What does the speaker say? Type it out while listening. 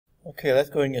Okay, let's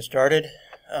go ahead and get started.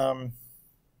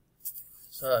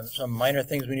 Some minor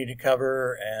things we need to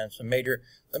cover and some major.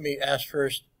 Let me ask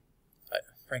first,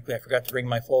 frankly, I forgot to bring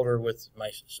my folder with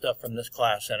my stuff from this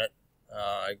class in it.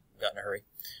 I got in a hurry.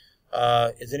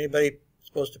 Is anybody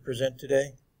supposed to present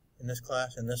today in this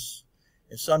class? In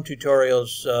some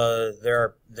tutorials,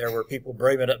 there were people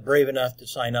brave enough to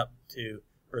sign up to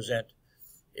present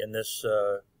in this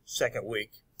second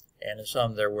week, and in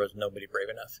some there was nobody brave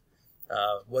enough.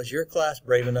 Was your class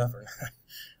brave enough or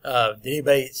not? Did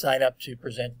anybody sign up to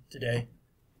present today?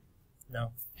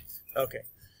 No? Okay.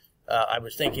 I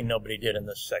was thinking nobody did in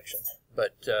this section,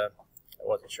 but I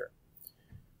wasn't sure.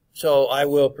 So I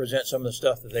will present some of the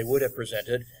stuff that they would have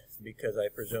presented because I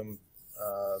presume,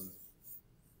 like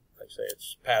I say,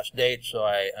 it's past date, so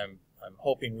I'm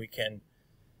hoping we can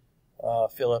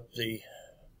fill up the...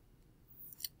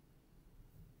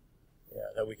 Yeah,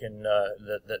 that we can.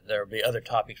 That there will be other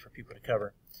topics for people to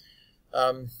cover.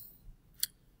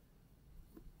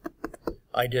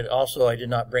 I did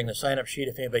not bring the sign-up sheet.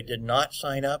 If anybody did not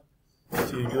sign up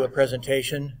to do a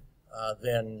presentation,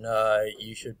 then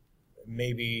you should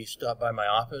maybe stop by my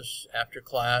office after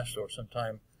class or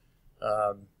sometime.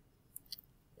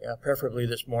 Preferably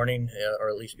this morning or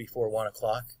at least before 1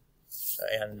 o'clock,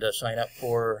 and sign up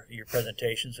for your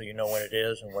presentation so you know when it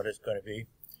is and what it's going to be.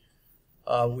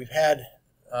 We've had,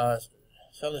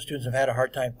 some of the students have had a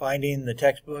hard time finding the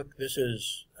textbook. This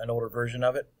is an older version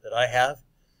of it that I have.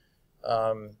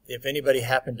 If anybody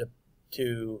happened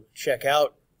to check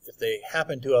out, if they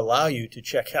happen to allow you to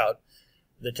check out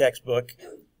the textbook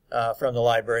from the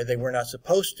library, they were not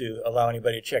supposed to allow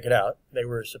anybody to check it out. They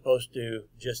were supposed to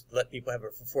just let people have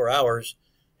it for 4 hours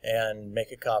and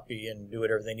make a copy and do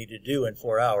whatever they need to do in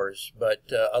 4 hours.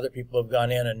 But other people have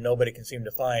gone in and nobody can seem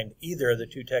to find either of the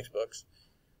two textbooks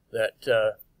that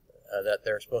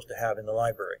they're supposed to have in the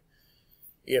library.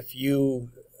 If you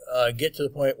get to the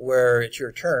point where it's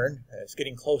your turn, it's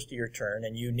getting close to your turn,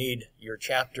 and you need your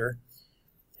chapter,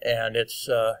 and it's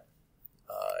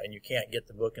and you can't get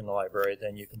the book in the library,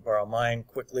 then you can borrow mine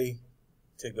quickly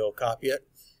to go copy it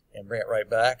and bring it right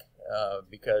back,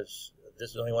 because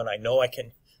this is the only one I know I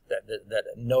can that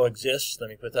know exists. Let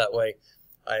me put it that way.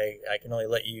 I can only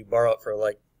let you borrow it for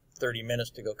like 30 minutes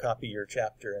to go copy your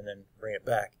chapter and then bring it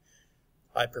back.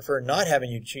 I prefer not having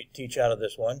you teach out of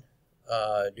this one,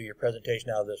 do your presentation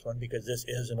out of this one, because this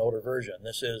is an older version.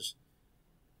 This is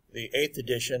the 8th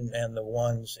edition, and the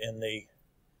ones in the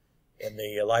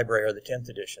library are the 10th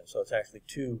edition. So it's actually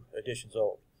 2 editions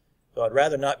old. So I'd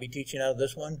rather not be teaching out of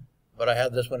this one, but I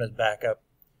have this one as backup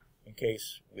in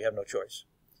case we have no choice.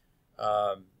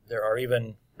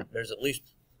 There's at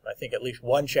least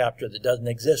one chapter that doesn't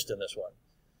exist in this one.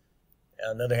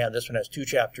 On the other hand, this one has 2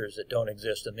 chapters that don't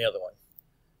exist in the other one.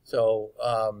 So,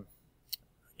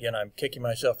 again, I'm kicking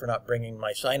myself for not bringing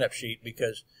my sign-up sheet,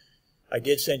 because I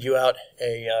did send you out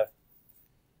I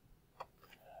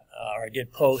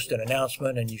did post an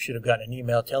announcement, and you should have gotten an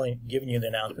email giving you the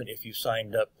announcement if you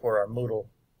signed up for our Moodle,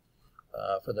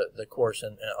 for the course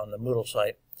on the Moodle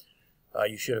site.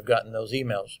 You should have gotten those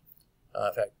emails.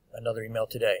 In fact, another email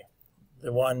today.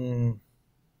 The one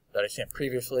that I sent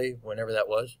previously, whenever that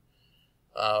was,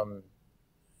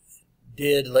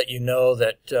 did let you know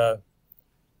that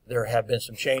there have been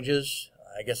some changes.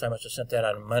 I guess I must have sent that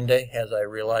on Monday, as I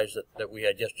realized that we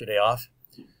had yesterday off,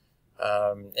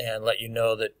 and let you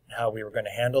know that how we were going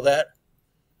to handle that.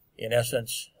 In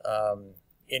essence,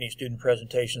 any student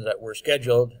presentations that were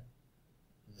scheduled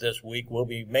this week will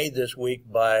be made this week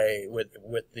in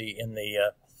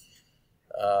the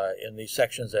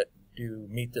sections that do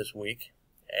meet this week,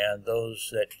 and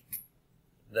those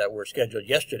that were scheduled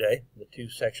yesterday, the 2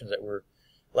 sections that were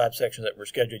lab sections that were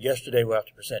scheduled yesterday, will have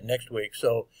to present next week.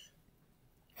 So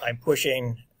I'm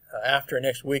pushing, after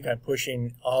next week, I'm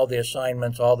pushing all the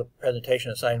assignments, all the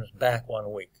presentation assignments back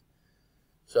 1 week.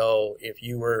 So if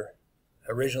you were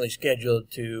originally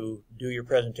scheduled to do your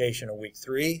presentation in week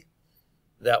 3,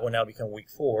 that will now become week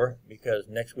 4, because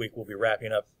next week we'll be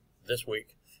wrapping up this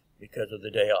week because of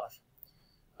the day off.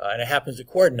 And it happens to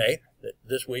coordinate that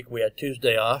this week we had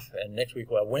Tuesday off, and next week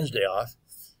we'll have Wednesday off.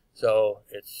 So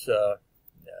it's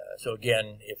so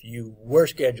again, if you were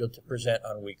scheduled to present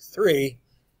on week 3,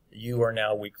 you are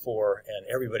now week 4, and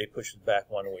everybody pushes back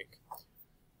 1 week.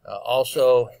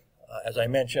 Also, as I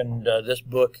mentioned, this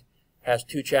book has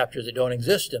 2 chapters that don't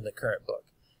exist in the current book,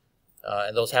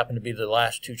 and those happen to be the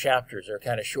last 2 chapters. They're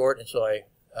kind of short, and so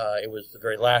it was the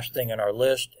very last thing on our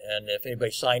list, and if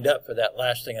anybody signed up for that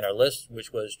last thing on our list,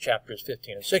 which was chapters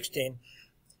 15 and 16,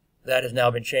 that has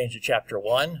now been changed to chapter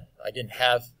 1. I didn't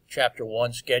have chapter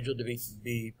 1 scheduled to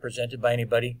be presented by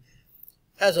anybody.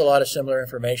 Has a lot of similar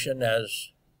information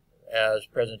as as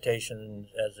presentations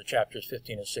as the chapters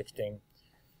 15 and 16.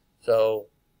 So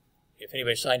if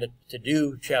anybody signed up to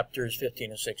do chapters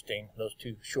 15 and 16, those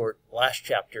two short last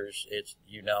chapters,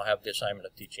 you now have the assignment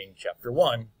of teaching chapter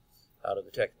 1 out of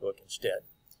the textbook instead.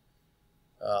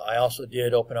 I also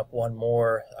did open up one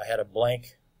more. I had a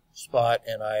blank spot,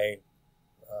 and I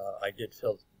did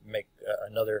make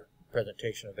another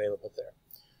presentation available there.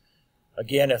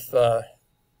 Again, I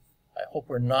hope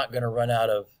we're not going to run out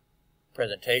of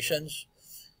presentations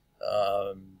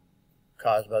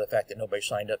caused by the fact that nobody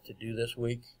signed up to do this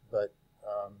week. But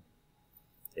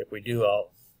if we do,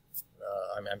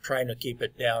 I'm trying to keep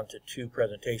it down to 2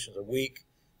 presentations a week,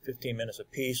 15 minutes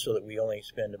apiece, so that we only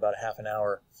spend about a half an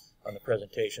hour on the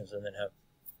presentations and then have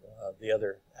the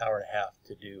other hour and a half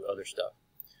to do other stuff.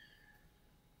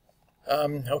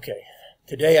 Okay,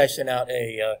 today I sent out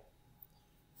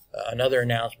another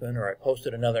announcement, or I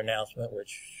posted another announcement,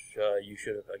 which you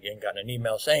should have again gotten an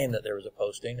email saying that there was a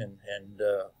posting, and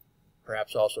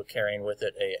perhaps also carrying with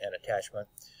it an attachment.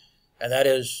 And that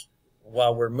is,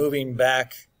 while we're moving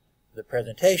back the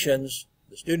presentations,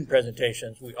 the student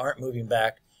presentations, we aren't moving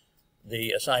back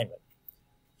the assignment.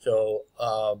 So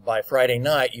by Friday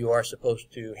night, you are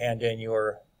supposed to hand in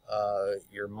your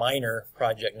minor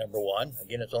project number 1.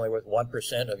 Again, it's only worth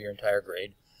 1% of your entire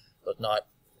grade. So it's not,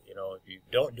 if you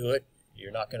don't do it,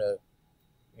 you're not going to,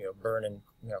 burn and,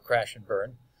 crash and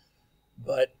burn.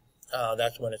 But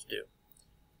that's when it's due.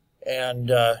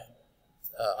 And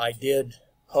I did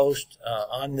post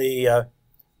on the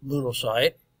Moodle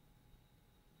site.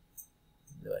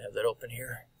 Do I have that open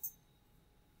here?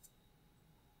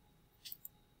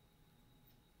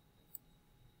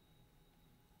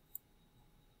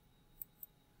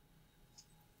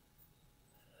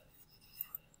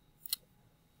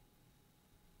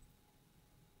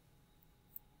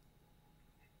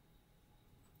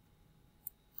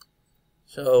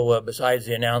 So besides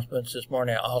the announcements this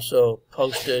morning, I also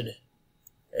posted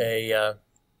a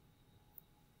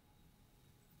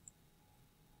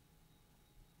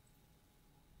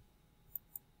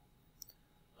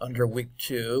under week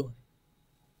 2,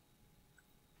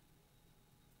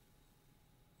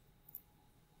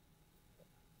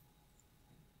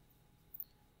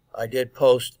 I did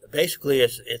post, basically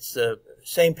it's the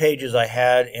same pages I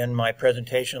had in my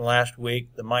presentation last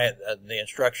week, the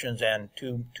instructions and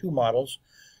two models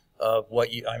of what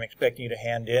I'm expecting you to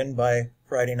hand in by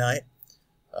Friday night.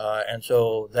 And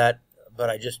so but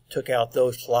I just took out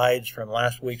those slides from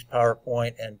last week's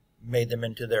PowerPoint and made them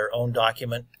into their own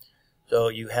document. So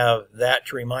you have that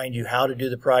to remind you how to do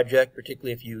the project,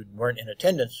 particularly if you weren't in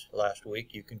attendance last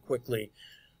week. You can quickly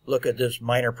look at this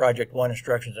minor project 1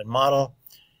 instructions and model.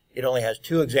 It only has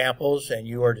 2 examples, and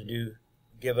you are to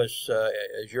give us,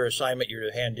 as your assignment, you're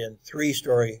to hand in 3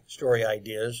 story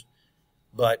ideas,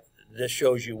 but this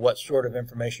shows you what sort of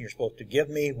information you're supposed to give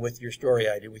me with your story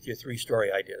idea, with your 3 story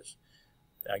ideas.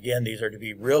 Again, these are to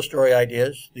be real story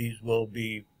ideas. These will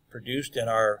be produced in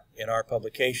our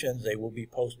publications. They will be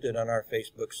posted on our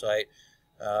Facebook site.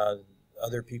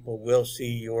 Other people will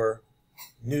see your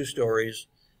news stories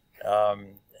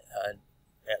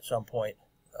at some point,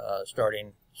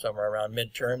 starting somewhere around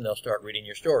midterm. They'll start reading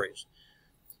your stories.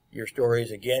 Your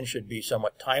stories, again, should be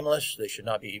somewhat timeless. They should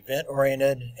not be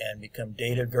event-oriented and become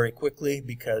dated very quickly,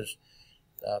 because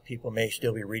people may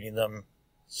still be reading them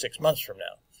 6 months from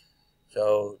now.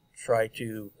 So try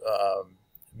to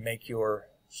make your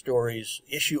stories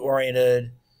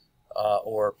issue-oriented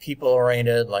or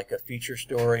people-oriented, like a feature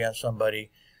story on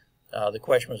somebody. The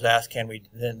question was asked,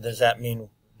 does that mean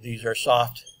these are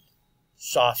soft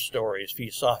stories,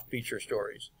 soft feature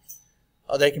stories?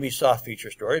 They can be soft feature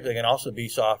stories. They can also be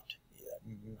soft,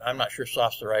 I'm not sure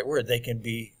soft's the right word. They can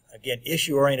be, again,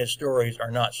 issue-oriented stories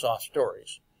are not soft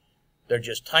stories. They're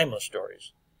just timeless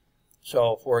stories.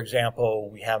 So, for example,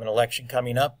 we have an election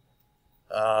coming up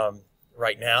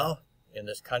right now in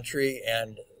this country,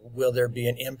 and will there be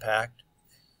an impact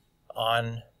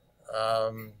on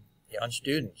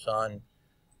students, on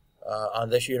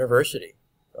this university?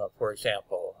 For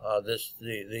example,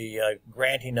 the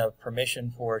granting of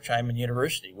permission for Xiamen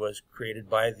University was created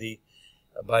by the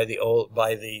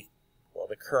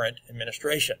current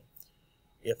administration.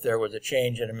 If there was a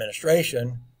change in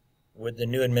administration, would the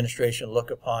new administration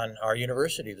look upon our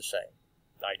university the same?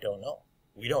 I don't know.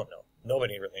 We don't know.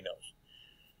 Nobody really knows.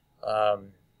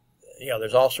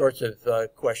 There's all sorts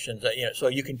of questions. So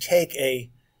you can take a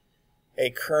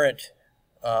current,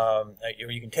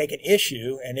 you can take an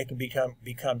issue and it can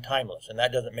become timeless, and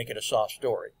that doesn't make it a soft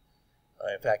story.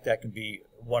 In fact, that can be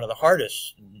one of the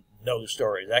hardest news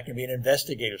stories. That can be an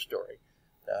investigative story.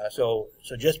 So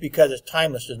just because it's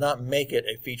timeless does not make it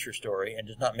a feature story and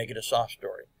does not make it a soft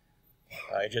story.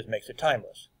 It just makes it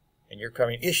timeless. And you're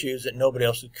covering issues that nobody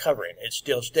else is covering. It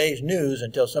still stays news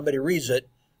until somebody reads it,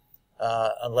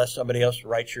 unless somebody else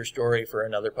writes your story for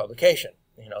another publication.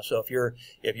 So if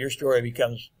your story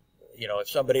becomes, if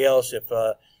somebody else, if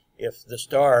the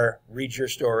Star reads your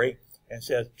story and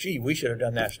says, "Gee, we should have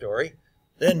done that story,"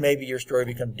 then maybe your story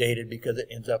becomes dated because it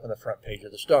ends up on the front page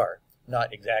of the Star.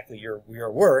 Not exactly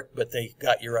your work, but they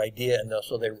got your idea, and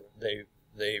so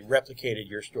they replicated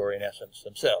your story in essence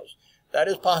themselves. That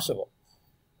is possible.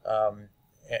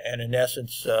 And in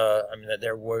essence, that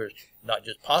there was not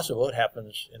just possible, it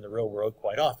happens in the real world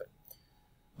quite often.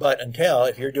 But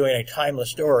if you're doing a timeless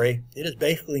story, it is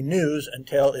basically news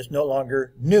until it's no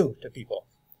longer new to people.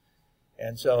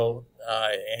 And so,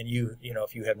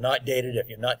 if you have not dated, if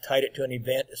you've not tied it to an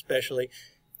event, especially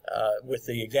with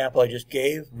the example I just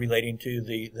gave relating to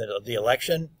the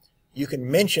election, you can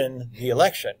mention the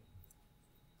election,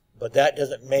 but that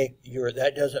doesn't make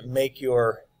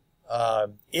your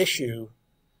issue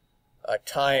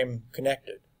time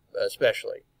connected,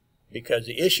 especially because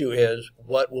the issue is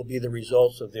what will be the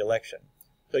results of the election.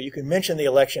 So you can mention the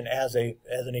election as an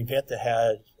event that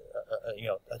has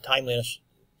a timeliness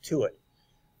to it,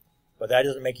 but that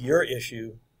doesn't make your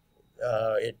issue.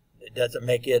 It doesn't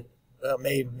make it.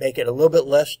 May make it a little bit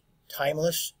less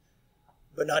timeless,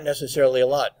 but not necessarily a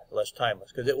lot less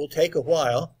timeless, because it will take a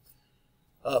while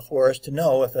for us to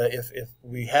know if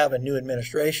we have a new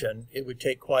administration. It would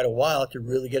take quite a while to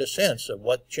really get a sense of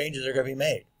what changes are going to be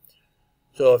made.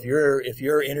 So if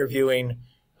you're interviewing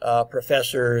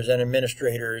professors and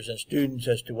administrators and students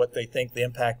as to what they think the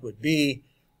impact would be,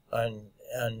 and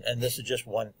this is just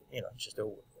one, just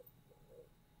a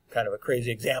kind of a crazy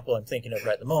example I'm thinking of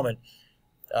right at the moment.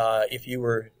 If you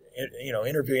were,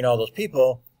 interviewing all those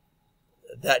people,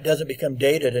 that doesn't become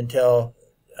dated until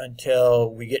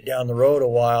we get down the road a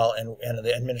while and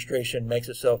the administration makes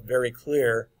itself very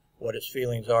clear what its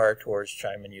feelings are towards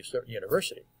Xiamen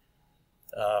University,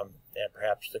 and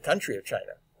perhaps the country of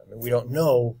China. We don't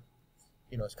know.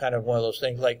 It's kind of one of those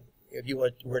things like if you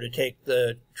were to take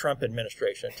the Trump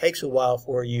administration, it takes a while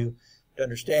for you to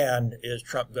understand, is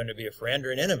Trump going to be a friend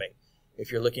or an enemy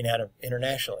if you're looking at him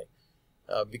internationally.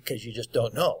 Because you just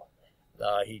don't know.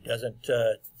 He doesn't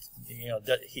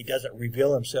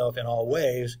reveal himself in all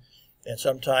ways, and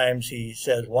sometimes he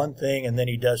says one thing and then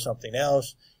he does something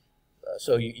else.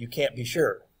 So you can't be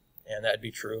sure, and that'd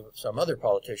be true of some other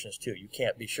politicians too. You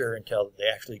can't be sure until they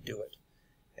actually do it,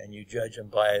 and you judge them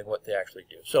by what they actually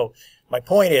do. So my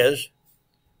point is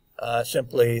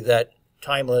simply that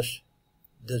timeless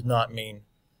does not mean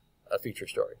a feature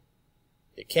story.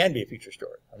 It can be a feature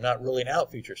story. I'm not ruling out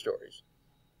feature stories.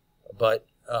 But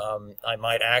I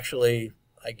might actually,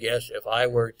 I guess, if I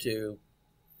were to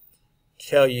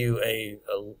tell you a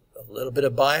little bit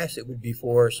of bias, it would be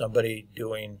for somebody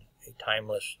doing a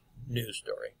timeless news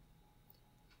story.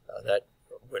 That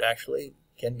would actually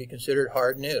can be considered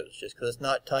hard news. Just because it's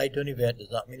not tied to an event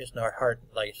does not mean it's not hard.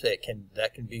 Like I say,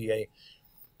 that can be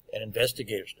an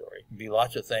investigative story. It can be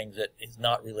lots of things that is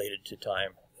not related to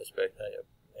time, especially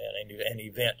an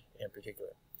event in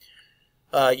particular.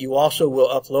 You also will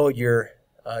upload your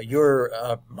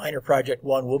minor project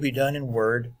 1 will be done in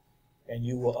Word, and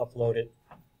you will upload it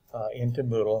into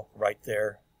Moodle right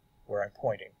there where I'm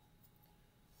pointing.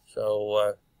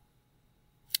 So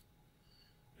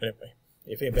anyway,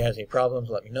 if anybody has any problems,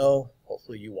 let me know.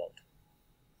 Hopefully you won't.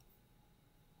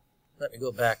 Let me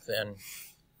go back then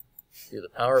to the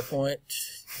PowerPoint,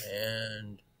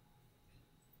 and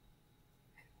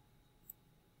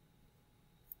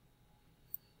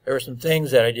there were some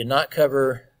things that I did not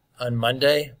cover on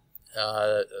Monday,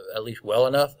 at least well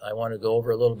enough. I want to go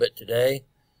over a little bit today.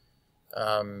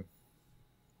 I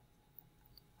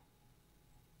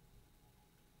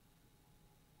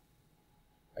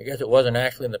guess it wasn't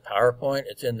actually in the PowerPoint.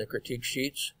 It's in the critique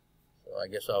sheets. So I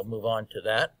guess I'll move on to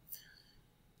that.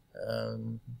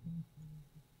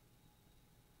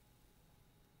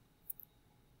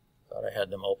 Thought I had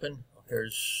them open.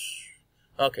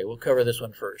 Okay, we'll cover this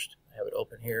one first. I have it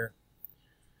open here.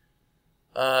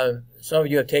 Some of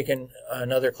you have taken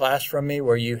another class from me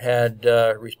where you had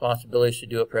responsibilities to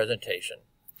do a presentation.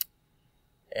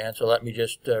 And so let me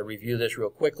just review this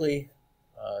real quickly.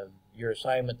 Your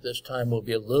assignment this time will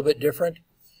be a little bit different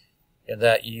in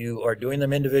that you are doing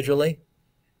them individually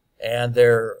and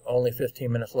they're only 15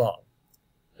 minutes long.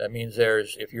 That means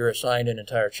if you're assigned an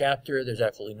entire chapter, there's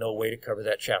absolutely no way to cover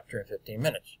that chapter in 15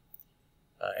 minutes.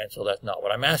 And so that's not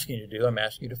what I'm asking you to do. I'm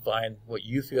asking you to find what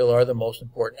you feel are the most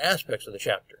important aspects of the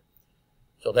chapter.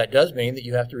 So that does mean that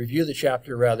you have to review the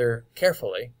chapter rather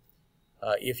carefully.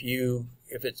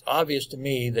 If it's obvious to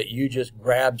me that you just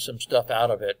grabbed some stuff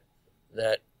out of it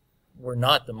that were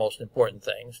not the most important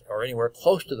things, or anywhere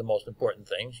close to the most important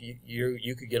things,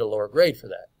 you could get a lower grade for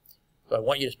that. So I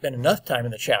want you to spend enough time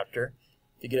in the chapter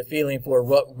to get a feeling for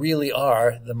what really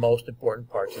are the most important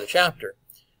parts of the chapter.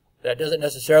 That doesn't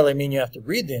necessarily mean you have to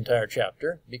read the entire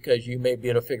chapter, because you may be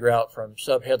able to figure out from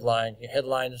headlines,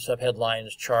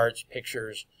 subheadlines, charts,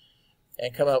 pictures,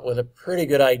 and come up with a pretty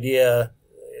good idea.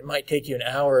 It might take you an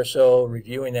hour or so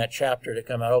reviewing that chapter to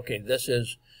come out, okay, this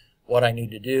is what I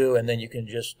need to do, and then you can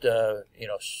just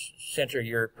center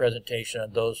your presentation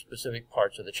on those specific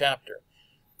parts of the chapter,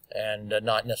 and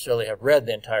not necessarily have read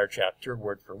the entire chapter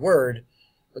word for word,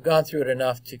 but gone through it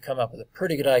enough to come up with a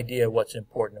pretty good idea of what's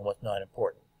important and what's not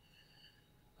important.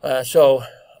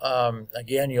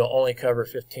 Again, you'll only cover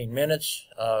 15 minutes,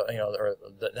 or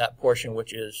that portion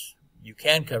which is you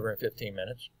can cover in 15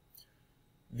 minutes.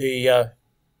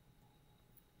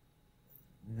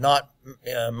 Not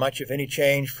much, if any,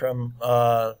 change from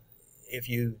if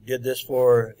you did this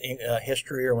for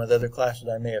history or one of the other classes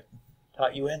I may have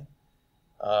taught you in.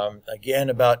 Again,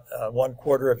 about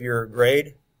 1/4 of your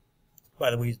grade.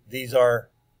 By the way,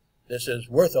 this is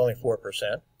worth only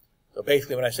 4%. So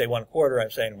basically, when I say 1/4, I'm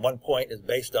saying 1 point is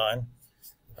based on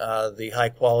the high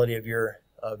quality of your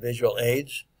visual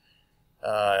aids.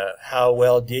 How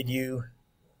well did you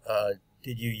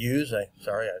use? I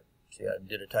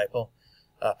did a typo.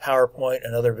 PowerPoint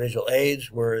and other visual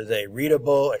aids. Were they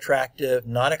readable, attractive,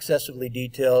 not excessively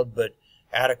detailed, but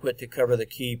adequate to cover the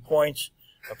key points,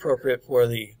 appropriate for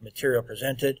the material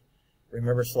presented?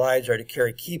 Remember, slides are to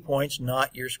carry key points,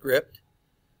 not your script.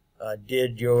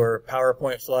 Did your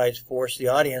PowerPoint slides force the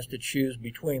audience to choose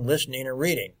between listening and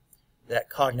reading? That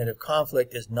cognitive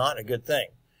conflict is not a good thing.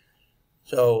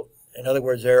 So, in other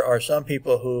words, there are some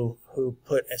people who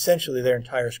put essentially their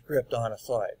entire script on a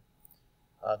slide.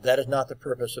 That is not the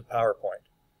purpose of PowerPoint.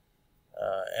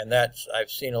 And I've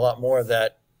seen a lot more of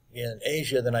that in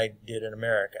Asia than I did in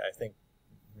America. I think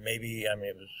maybe,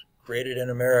 it was created in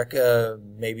America,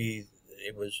 maybe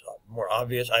it was more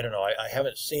obvious. I don't know. I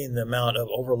haven't seen the amount of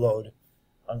overload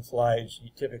on slides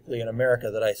typically in America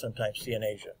that I sometimes see in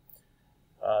Asia.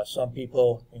 Some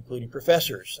people, including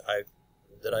professors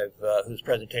whose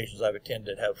presentations I've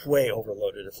attended, have way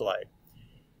overloaded a slide.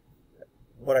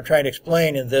 What I'm trying to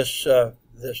explain in this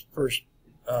first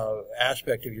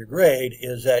aspect of your grade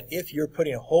is that if you're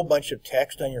putting a whole bunch of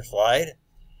text on your slide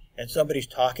and somebody's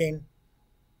talking,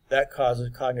 that causes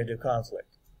cognitive conflict.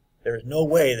 There is no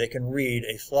way they can read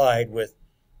a slide with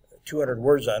 200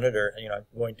 words on it, or, I'm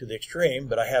going to the extreme,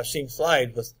 but I have seen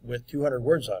slides with 200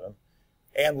 words on them,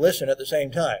 and listen at the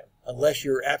same time, unless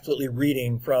you're absolutely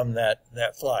reading from that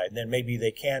slide. Then maybe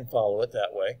they can follow it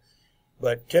that way.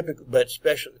 But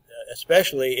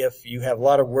especially if you have a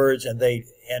lot of words and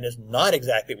it's not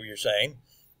exactly what you're saying,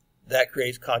 that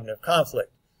creates cognitive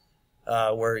conflict,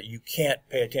 where you can't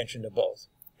pay attention to both.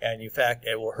 And in fact,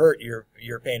 it will hurt your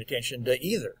paying attention to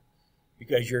either,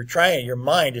 because your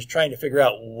mind is trying to figure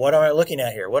out, what am I looking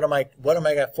at here? What am I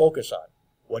going to focus on?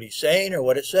 What he's saying or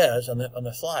what it says on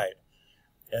the slide?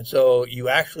 And so you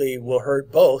actually will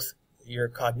hurt both your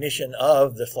cognition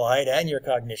of the slide and your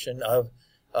cognition of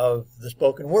the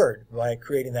spoken word by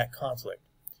creating that conflict.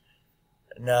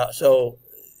 Now, so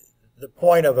the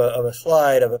point of a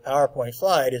slide, of a PowerPoint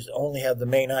slide, is to only have the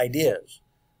main ideas.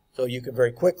 So you can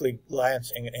very quickly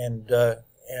glance and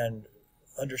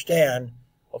understand,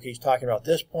 okay, he's talking about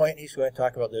this point, he's going to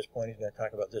talk about this point, he's going to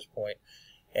talk about this point,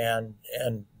 and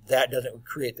that doesn't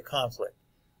create the conflict.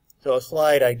 So a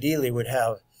slide ideally would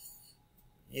have,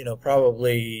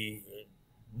 probably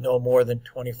no more than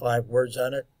 25 words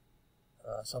on it,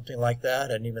 something like that,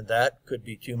 and even that could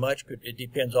be too much. It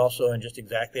depends also on just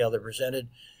exactly how they're presented,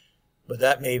 but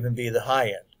that may even be the high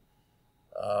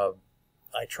end.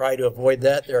 I try to avoid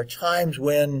that. There are times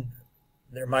when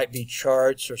there might be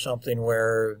charts or something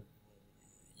where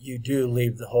you do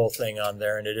leave the whole thing on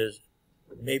there, and it is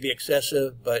maybe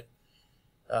excessive, but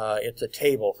it's a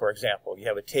table, for example. You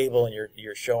have a table and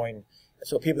you're showing,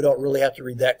 so people don't really have to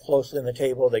read that closely in the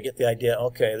table. They get the idea,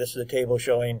 okay, this is a table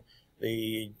showing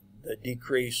the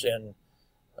decrease in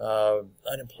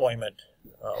unemployment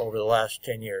over the last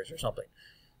 10 years or something.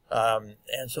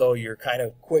 And so you're kind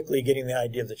of quickly getting the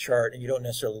idea of the chart, and you don't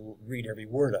necessarily read every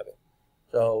word of it.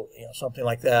 So, something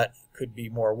like that could be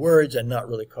more words and not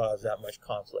really cause that much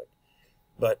conflict.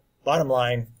 But bottom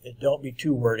line is, don't be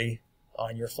too wordy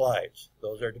on your slides.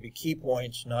 Those are to be key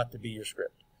points, not to be your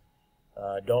script.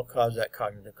 Don't cause that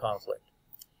cognitive conflict,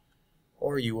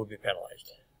 or you will be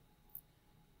penalized.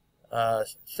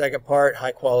 Second part,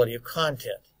 high quality of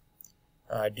content.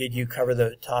 Did you cover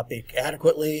the topic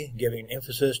adequately, giving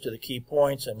emphasis to the key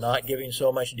points and not giving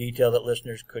so much detail that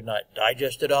listeners could not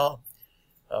digest it all?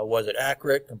 Was it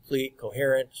accurate, complete,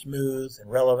 coherent, smooth,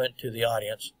 and relevant to the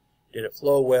audience? Did it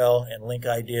flow well and link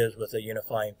ideas with a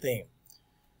unifying theme?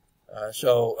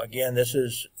 So again, this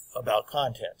is about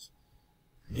contents.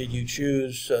 Did you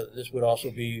choose, this would also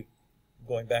be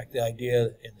going back to the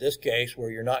idea in this case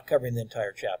where you're not covering the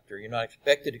entire chapter, you're not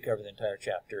expected to cover the entire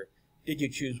chapter. Did you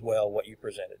choose well what you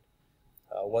presented?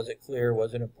 Was it clear?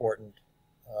 Was it important?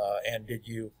 And did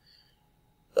you,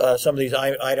 some of these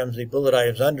items, the bullet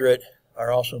items under it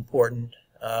are also important.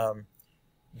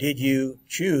 Did you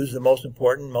choose the most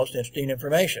important, most interesting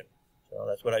information? So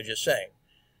that's what I was just saying.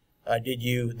 Did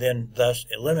you then thus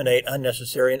eliminate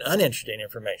unnecessary and uninteresting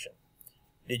information?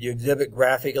 Did you exhibit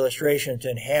graphic illustrations to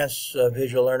enhance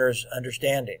visual learners'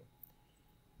 understanding?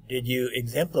 Did you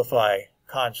exemplify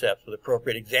concepts with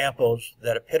appropriate examples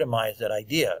that epitomize that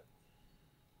idea?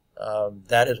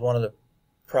 That is one of the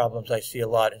problems I see a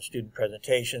lot in student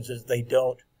presentations is they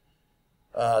don't,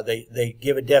 they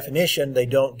give a definition, they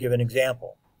don't give an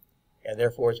example. And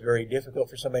therefore it's very difficult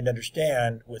for somebody to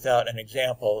understand without an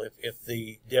example if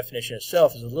the definition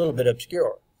itself is a little bit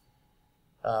obscure.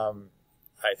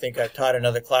 I think I've taught in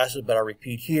other classes, but I'll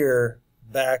repeat here.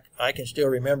 Back, I can still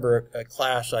remember a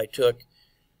class I took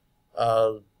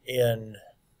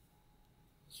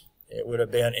it would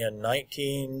have been in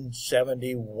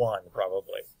 1971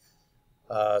 probably,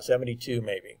 72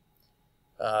 maybe.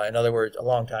 In other words, a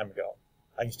long time ago.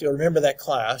 I can still remember that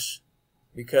class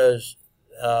because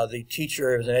the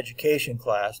teacher, it was an education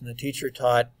class, and the teacher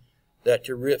taught that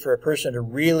for a person to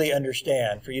really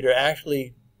understand, for you to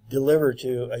actually deliver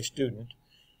to a student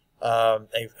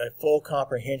a full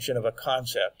comprehension of a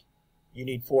concept, you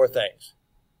need 4 things.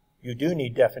 You do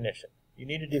need definition. You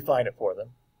need to define it for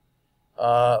them.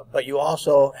 But you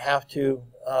also have to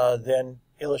then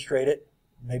illustrate it.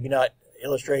 Maybe not,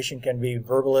 illustration can be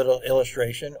verbal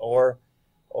illustration or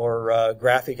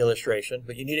graphic illustration,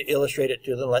 but you need to illustrate it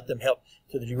to them, let them help,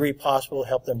 to the degree possible,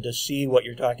 help them to see what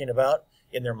you're talking about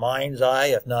in their mind's eye,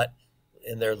 if not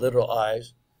in their literal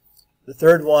eyes. The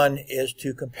third one is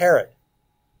to compare it.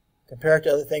 Compare it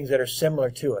to other things that are similar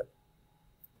to it.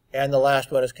 And the last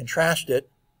one is contrast it.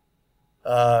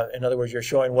 In other words, you're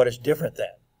showing what it's different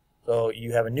than. So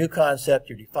you have a new concept,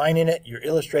 you're defining it, you're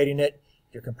illustrating it,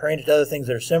 you're comparing it to other things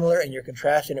that are similar, and you're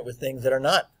contrasting it with things that are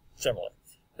not similar,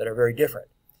 that are very different.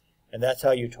 And that's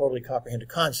how you totally comprehend a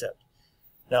concept.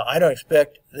 Now, I don't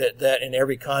expect that in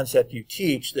every concept you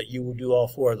teach that you will do all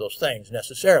 4 of those things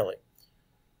necessarily.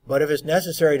 But if it's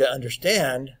necessary to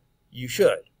understand, you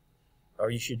should. Or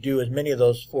you should do as many of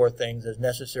those 4 things as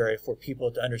necessary for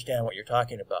people to understand what you're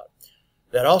talking about.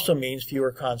 That also means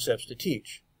fewer concepts to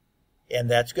teach. And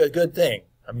that's a good thing.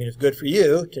 I mean, it's good for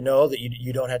you to know that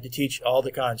you don't have to teach all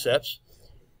the concepts,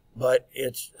 but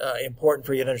it's important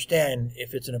for you to understand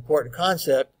if it's an important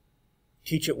concept,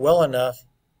 teach it well enough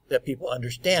that people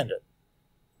understand it.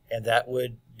 And that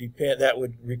would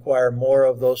require more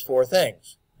of those 4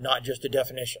 things, not just a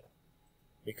definition.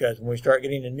 Because when we start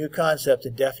getting a new concept,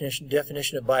 the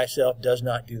definition it by itself does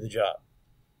not do the job.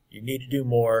 You need to do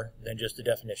more than just the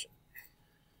definition.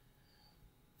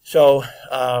 So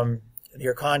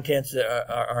your contents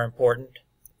are important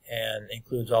and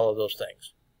includes all of those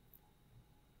things.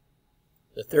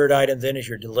 The third item then is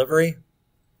your delivery.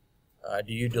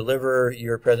 Do you deliver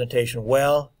your presentation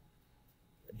well?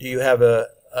 Do you have an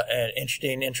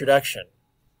interesting introduction?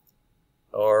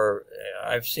 Or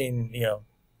I've seen,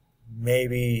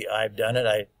 maybe I've done it.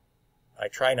 I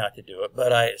try not to do it,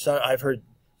 but I've heard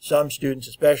some students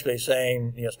especially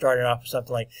saying, starting off with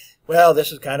something like, well,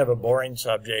 this is kind of a boring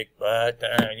subject, but,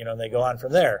 they go on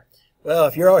from there. Well,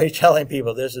 if you're already telling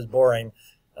people this is boring,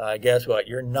 guess what?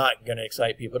 You're not going to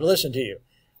excite people to listen to you.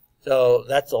 So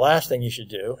that's the last thing you should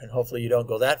do, and hopefully you don't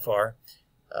go that far.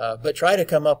 But try to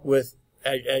come up with,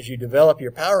 as you develop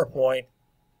your PowerPoint,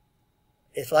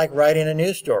 it's like writing a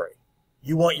news story.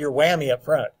 You want your whammy up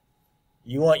front.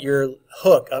 You want your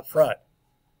hook up front.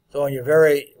 So when you're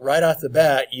right off the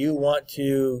bat, you want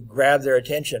to grab their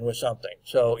attention with something.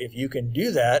 So if you can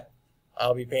do that,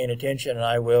 I'll be paying attention and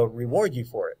I will reward you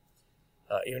for it.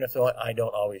 Even if I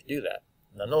don't always do that.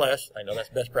 Nonetheless, I know that's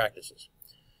best practices.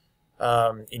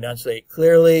 Enunciate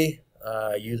clearly,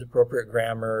 use appropriate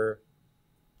grammar.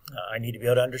 I need to be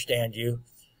able to understand you.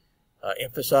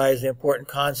 Emphasize the important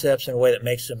concepts in a way that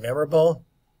makes them memorable.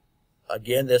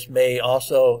 Again, this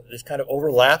kind of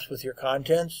overlaps with your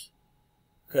contents,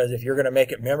 because if you're going to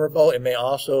make it memorable, it may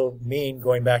also mean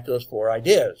going back to those 4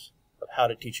 ideas of how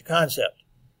to teach a concept.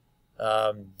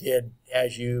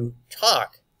 As you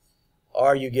talk,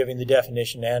 are you giving the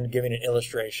definition and giving an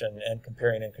illustration and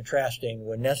comparing and contrasting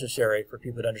when necessary for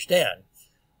people to understand?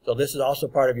 So this is also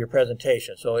part of your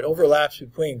presentation. So it overlaps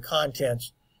between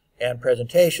contents and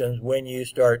presentations when you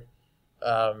start,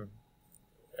 well,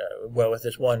 with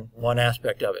this one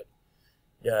aspect of it.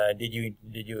 Did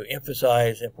you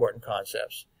emphasize important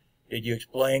concepts? Did you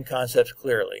explain concepts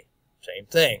clearly? Same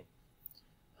thing.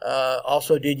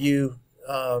 Also, did you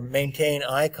maintain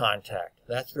eye contact?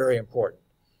 That's very important.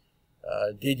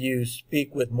 Did you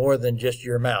speak with more than just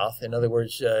your mouth? In other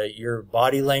words, your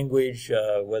body language,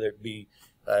 whether it be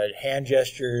hand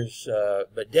gestures,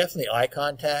 but definitely eye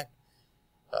contact.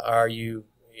 Are you,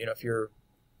 if you're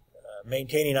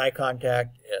maintaining eye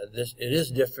contact, it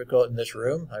is difficult in this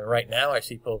room. I mean, right now, I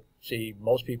see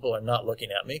most people are not looking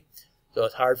at me, so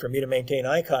it's hard for me to maintain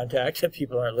eye contact if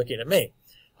people aren't looking at me,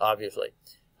 obviously.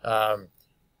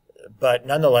 But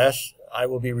nonetheless, I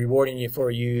will be rewarding you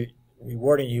for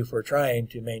trying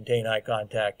to maintain eye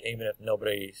contact, even if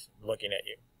nobody's looking at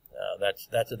you.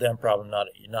 That's a them problem,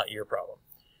 not your problem.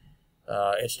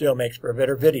 It still makes for a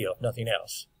better video, if nothing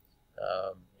else.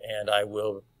 And I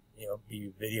will,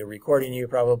 be video recording you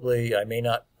probably. I may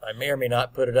or may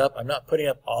not put it up. I'm not putting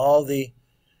up all the.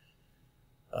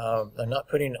 I'm not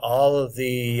putting all of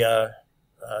the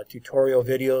tutorial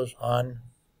videos on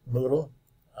Moodle.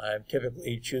 I'm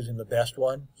typically choosing the best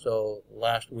one. So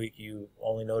last week you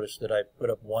only noticed that I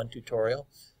put up one tutorial.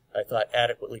 I thought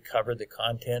adequately covered the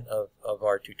content of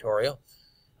our tutorial.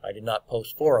 I did not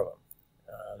post 4 of them.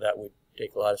 That would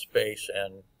take a lot of space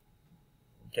and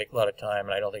take a lot of time,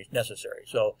 and I don't think it's necessary.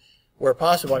 So where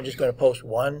possible, I'm just going to post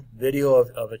one video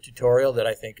of a tutorial that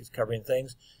I think is covering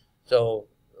things. So,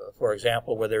 for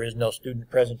example, where there is no student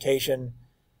presentation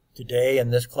today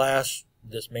in this class,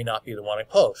 this may not be the one I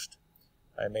post.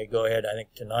 I may go ahead, I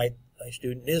think tonight a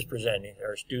student is presenting,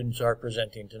 or students are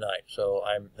presenting tonight. So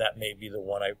that may be the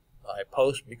one I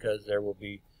post, because there will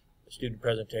be student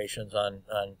presentations on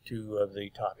 2 of the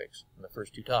topics, the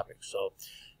first 2 topics. So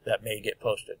that may get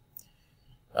posted.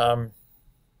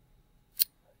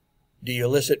 Do you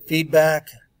elicit feedback?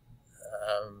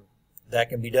 That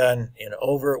can be done in an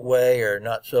overt way or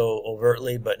not so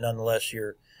overtly, but nonetheless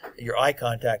your eye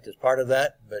contact is part of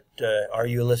that. But are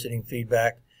you eliciting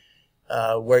feedback?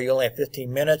 Where you only have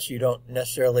 15 minutes, you don't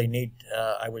necessarily need,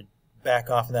 I would back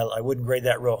off on that. I wouldn't grade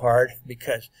that real hard,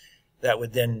 because that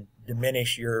would then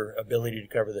diminish your ability to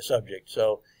cover the subject.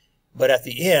 So, but at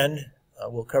the end,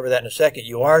 we'll cover that in a second,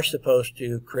 you are supposed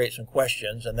to create some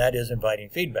questions, and that is inviting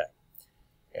feedback.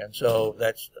 And so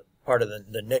that's part of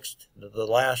the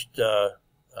last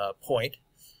point.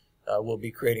 We'll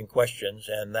be creating questions,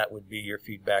 and that would be your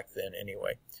feedback then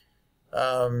anyway.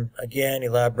 Again,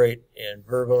 elaborate in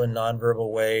verbal and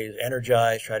nonverbal ways.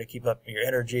 Energize, try to keep up your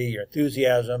energy, your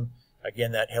enthusiasm.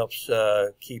 Again, that helps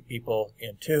keep people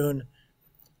in tune.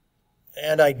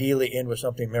 And ideally end with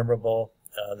something memorable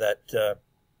that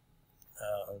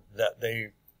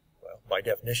they, well, by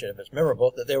definition, if it's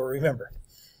memorable, that they will remember,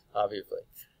 obviously.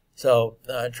 So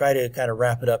try to kind of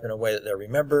wrap it up in a way that they'll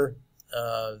remember.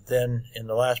 Then in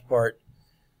the last part,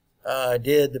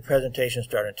 did the presentation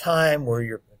start on time? Were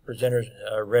your presenters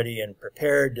ready and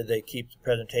prepared? Did they keep the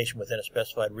presentation within a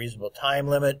specified reasonable time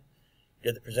limit?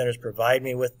 Did the presenters provide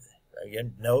me with,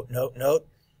 again, note,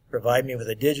 provide me with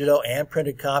a digital and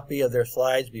printed copy of their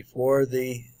slides before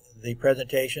the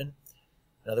presentation?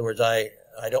 In other words, I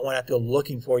don't want to have to go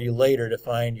looking for you later to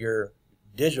find your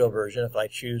digital version if I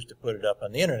choose to put it up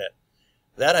on the internet.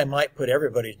 That I might put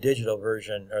everybody's digital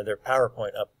version or their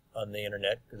PowerPoint up on the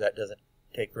internet, because that doesn't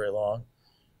take very long.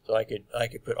 So I could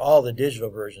put all the digital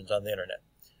versions on the internet.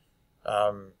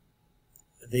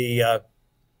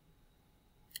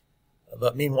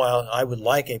 But meanwhile, I would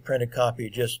like a printed copy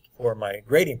just for my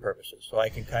grading purposes, so I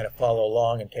can kind of follow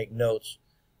along and take notes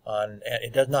on. And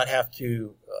it does not have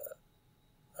to.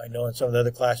 I know in some of the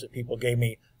other classes, people gave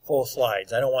me full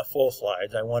slides. I don't want full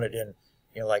slides. I want it in,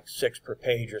 like 6 per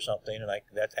page or something, and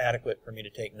that's adequate for me to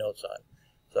take notes on.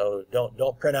 So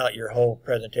don't print out your whole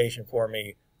presentation for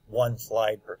me, 1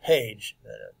 slide per page.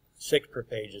 6 per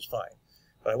page is fine,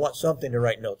 but I want something to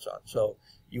write notes on. So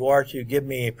you are to give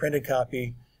me a printed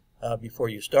copy before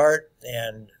you start,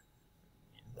 and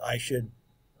I should,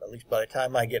 at least by the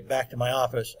time I get back to my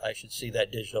office, I should see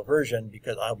that digital version,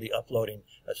 because I'll be uploading.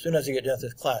 As soon as I get done with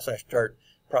this class, I start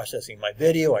processing my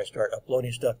video, I start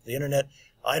uploading stuff to the internet.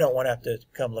 I don't want to have to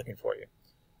come looking for you.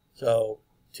 So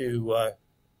to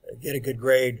get a good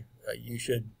grade, you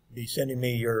should be sending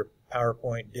me your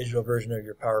PowerPoint, digital version of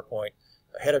your PowerPoint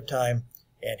ahead of time,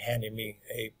 and handing me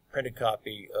a printed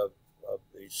copy of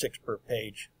the 6 per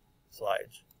page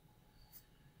slides.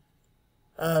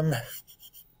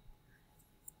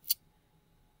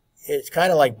 It's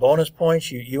kind of like bonus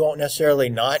points. You won't necessarily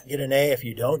not get an A if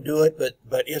you don't do it,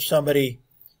 but if somebody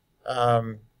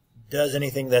does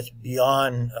anything that's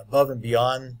above and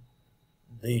beyond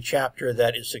the chapter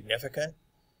that is significant.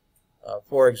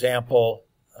 For example,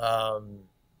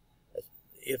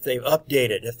 if they've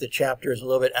updated, if the chapter is a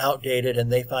little bit outdated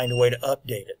and they find a way to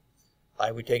update it,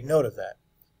 I would take note of that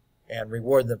and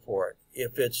reward them for it.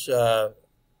 If it's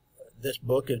this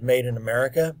book is made in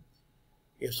America,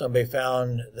 if somebody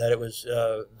found that it was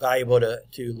valuable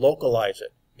to localize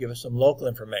it, give us some local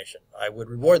information, I would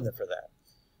reward them for that.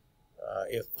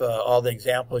 If all the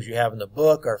examples you have in the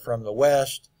book are from the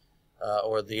West,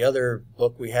 or the other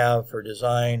book we have for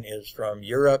design is from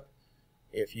Europe,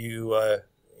 if you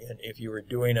were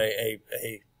doing a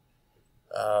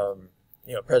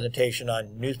presentation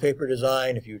on newspaper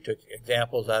design, if you took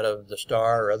examples out of the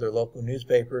Star or other local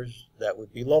newspapers, that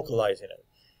would be localizing it.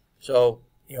 So,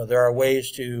 there are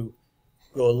ways to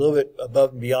go a little bit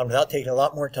above and beyond without taking a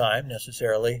lot more time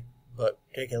necessarily, but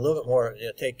taking a little bit more,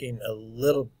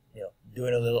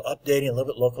 doing a little updating, a little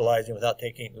bit localizing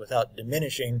without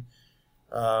diminishing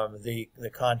the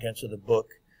contents of the book,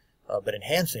 but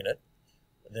enhancing it,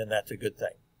 then that's a good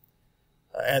thing.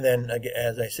 And then,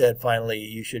 as I said, finally,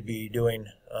 you should be doing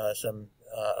some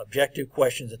objective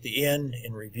questions at the end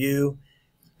in review.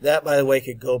 That, by the way,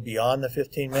 could go beyond the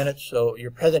 15 minutes. So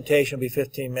your presentation will be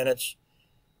 15 minutes.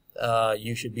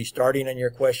 You should be starting on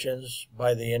your questions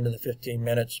by the end of the 15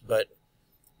 minutes, but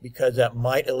because that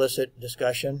might elicit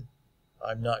discussion,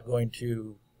 I'm not going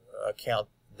to count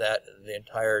that the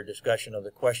entire discussion of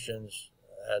the questions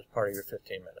as part of your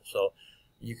 15 minutes. So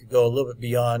you could go a little bit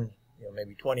beyond,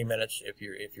 maybe 20 minutes if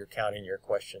you're counting your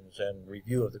questions and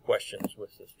review of the questions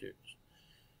with the students,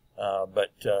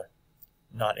 but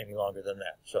not any longer than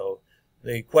that. So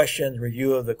the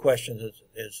review of the questions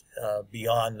is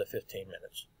beyond the 15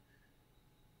 minutes.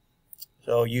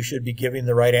 So you should be giving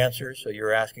the right answers. So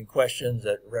you're asking questions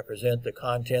that represent the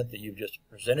content that you've just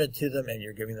presented to them, and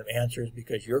you're giving them answers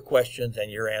because your questions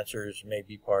and your answers may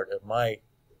be part of my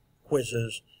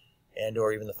quizzes and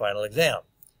or even the final exam.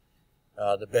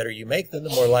 The better you make them,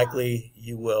 the more likely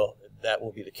that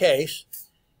will be the case,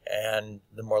 and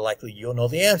the more likely you'll know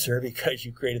the answer because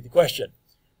you created the question.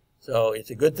 So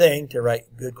it's a good thing to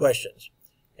write good questions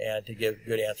and to give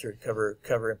good answers,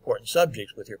 cover important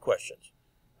subjects with your questions.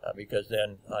 Because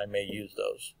then I may use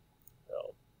those.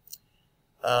 So,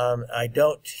 I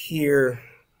don't here,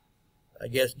 I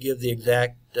guess, give the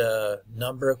exact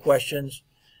number of questions.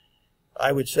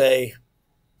 I would say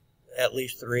at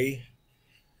least three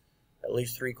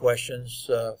questions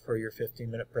for your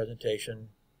 15-minute presentation.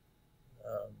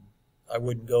 I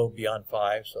wouldn't go beyond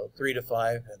 5, so 3 to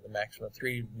 5 at the maximum,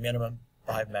 3 minimum,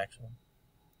 5 maximum.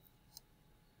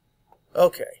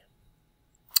 Okay.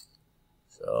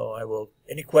 So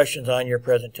any questions on your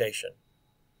presentation?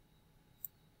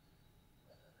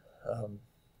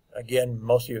 Again,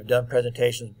 most of you have done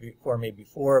presentations for me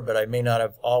before, but I may not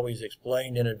have always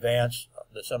explained in advance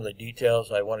some of the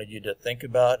details I wanted you to think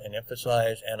about and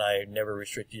emphasize, and I never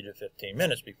restricted you to 15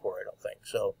 minutes before, I don't think.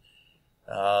 So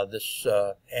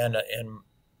and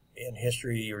in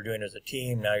history you were doing as a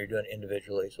team, now you're doing it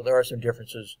individually. So there are some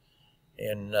differences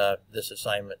in this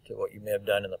assignment to what you may have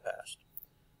done in the past.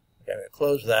 Okay, I'm going to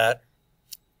close that.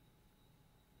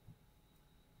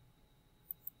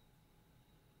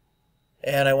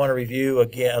 And I want to review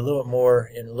again in a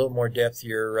little more depth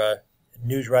your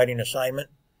news writing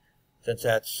assignment, since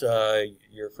that's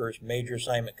your first major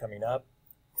assignment coming up.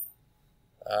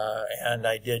 And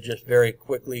I did just very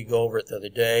quickly go over it the other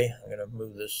day. I'm going to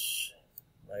move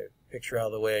my picture out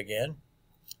of the way again.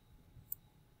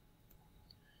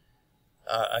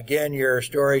 Again, your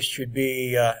stories should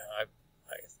be, I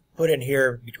put in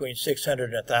here between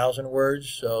 600 and 1,000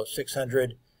 words. So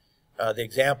 600, the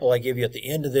example I give you at the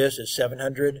end of this is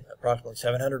approximately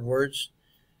 700 words,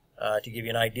 to give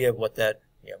you an idea of what that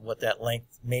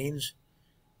length means.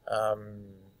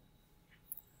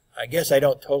 I guess I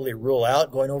don't totally rule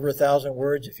out going over 1,000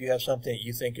 words. If you have something that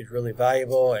you think is really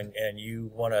valuable and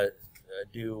you want to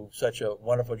do such a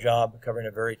wonderful job covering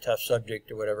a very tough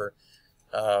subject or whatever,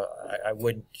 I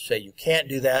wouldn't say you can't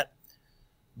do that,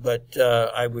 but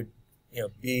I would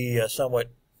be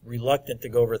somewhat reluctant to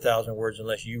go over 1,000 words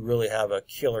unless you really have a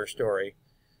killer story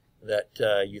that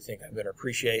you think I'm going to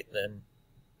appreciate. Then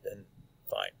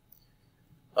fine.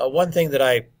 One thing that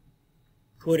I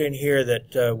put in here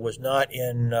that was not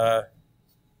in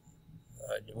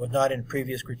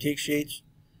previous critique sheets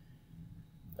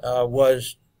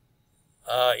was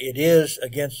it is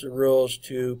against the rules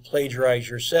to plagiarize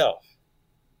yourself.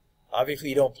 Obviously,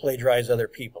 you don't plagiarize other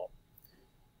people.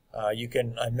 I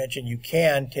mentioned you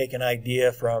can take an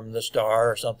idea from the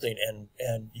Star or something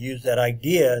and use that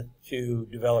idea to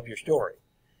develop your story.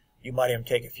 You might even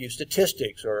take a few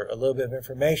statistics or a little bit of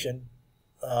information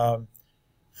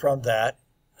from that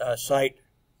cite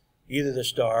either the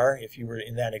Star, if you were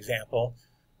in that example,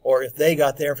 or if they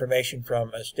got their information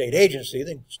from a state agency,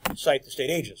 then cite the state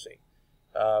agency.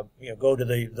 Go to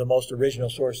the most original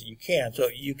source that you can. So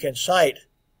you can cite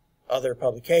other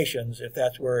publications if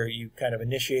that's where you kind of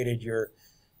initiated your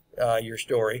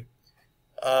story.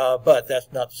 But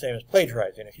that's not the same as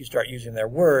plagiarizing. If you start using their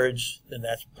words, then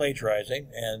that's plagiarizing,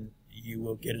 and you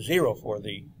will get a 0 for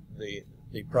the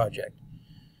project.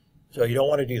 So you don't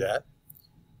want to do that.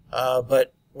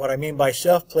 But what I mean by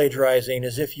self-plagiarizing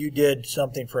is if you did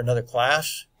something for another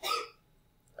class,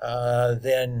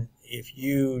 then if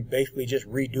you basically just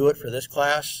redo it for this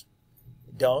class,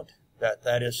 don't.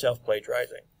 That is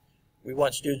self-plagiarizing. We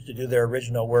want students to do their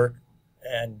original work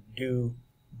and do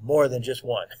more than just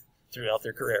one throughout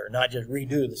their career, not just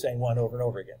redo the same one over and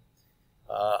over again.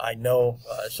 I know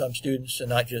some students, and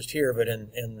not just here, but in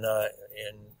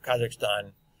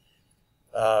Kazakhstan,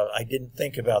 I didn't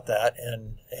think about that,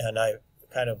 and I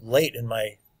kind of late in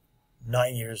my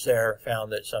 9 years there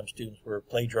found that some students were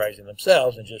plagiarizing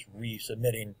themselves and just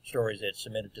resubmitting stories they had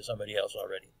submitted to somebody else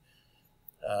already.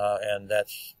 And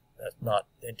that's not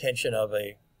the intention of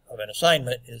an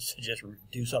assignment, is to just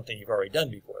do something you've already done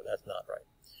before. That's not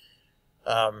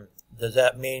right. Does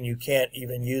that mean you can't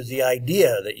even use the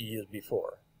idea that you used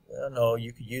before? Well, no,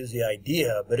 you could use the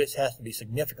idea, but it has to be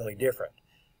significantly different.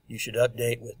 You should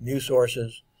update with new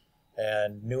sources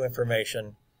and new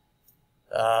information.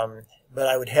 But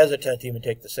I would hesitate to even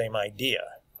take the same idea.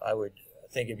 I would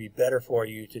think it'd be better for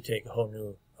you to take a whole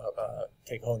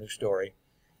new story.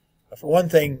 For one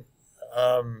thing,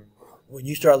 when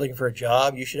you start looking for a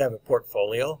job, you should have a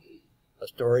portfolio of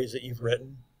stories that you've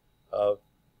written, of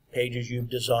pages you've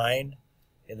designed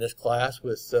in this class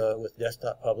with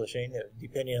desktop publishing,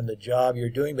 depending on the job you're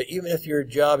doing. But even if your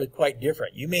job is quite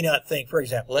different, you may not think, for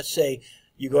example, let's say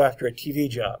you go after a TV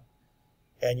job,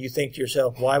 and you think to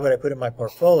yourself, why would I put in my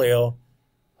portfolio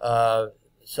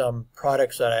some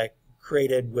products that I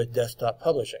created with desktop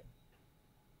publishing?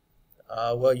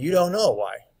 Well, you don't know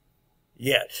why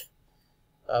yet.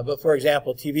 But for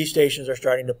example, TV stations are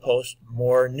starting to post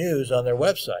more news on their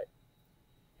website.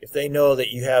 If they know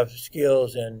that you have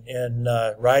skills in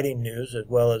writing news as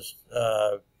well as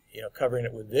covering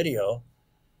it with video,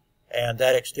 and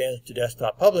that extends to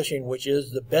desktop publishing, which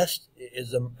is the best,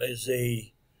 is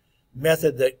a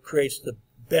method that creates the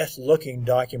best looking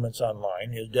documents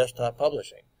online, is desktop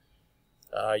publishing.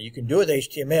 You can do it with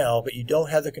HTML, but you don't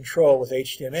have the control with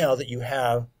HTML that you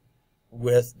have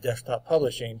with desktop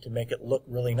publishing to make it look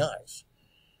really nice.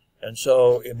 And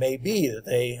so it may be that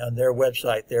they, on their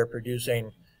website, they're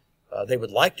producing, they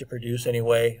would like to produce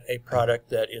anyway, a product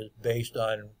that is based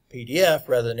on PDF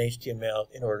rather than HTML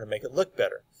in order to make it look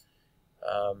better.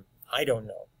 I don't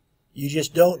know. You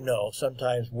just don't know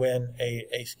sometimes when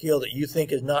a skill that you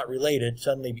think is not related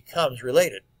suddenly becomes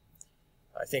related.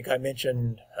 I think I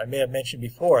may have mentioned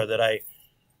before that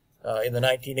in the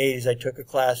 1980s, I took a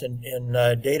class in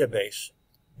database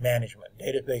management,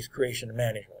 database creation and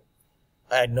management.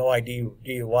 I had no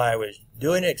idea why I was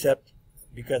doing it, except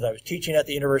because I was teaching at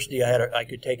the university. I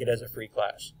could take it as a free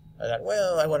class. I thought,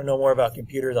 well, I want to know more about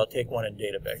computers. I'll take one in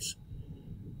database.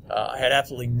 I had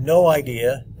absolutely no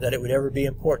idea that it would ever be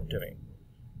important to me.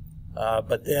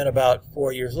 But then about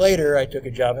 4 years later, I took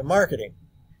a job in marketing.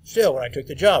 Still, when I took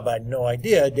the job, I had no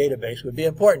idea a database would be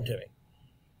important to me.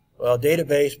 Well,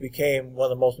 database became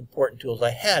one of the most important tools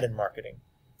I had in marketing,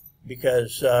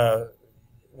 because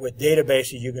with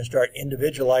databases you can start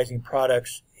individualizing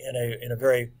products in a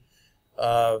very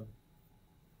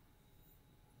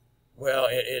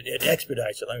it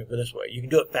expedites it. Let me put it this way: you can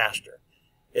do it faster.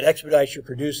 It expedites your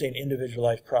producing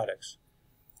individualized products.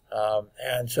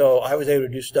 And so I was able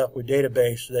to do stuff with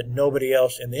database that nobody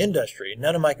else in the industry,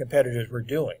 none of my competitors were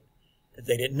doing.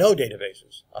 They didn't know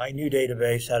databases. I knew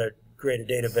database, how to create a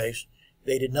database.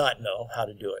 They did not know how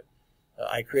to do it.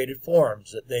 I created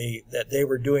forms that they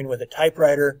were doing with a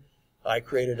typewriter. I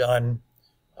created on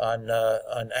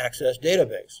Access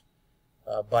database.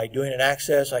 By doing an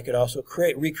Access, I could also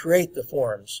recreate the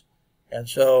forms. And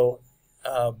so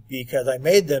because I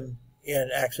made them in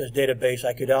Access database,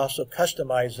 I could also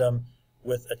customize them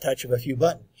with a touch of a few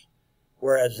buttons.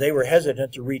 Whereas they were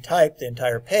hesitant to retype the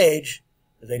entire page,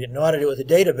 because they didn't know how to do it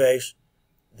with a database,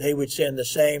 they would send the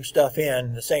same stuff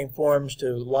in, the same forms,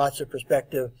 to lots of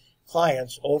prospective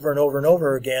clients over and over and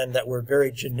over again that were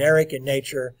very generic in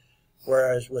nature,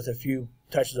 whereas with a few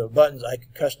touches of buttons, I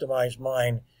could customize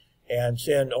mine and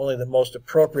send only the most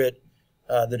appropriate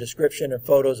the description and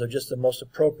photos of just the most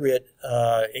appropriate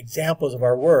examples of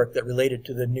our work that related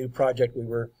to the new project we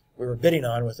were bidding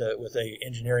on with a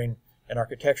engineering and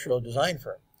architectural design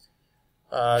firm.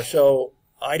 So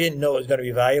I didn't know it was going to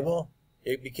be valuable.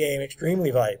 It became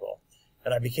extremely valuable.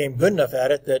 And I became good enough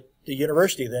at it that the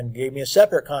university then gave me a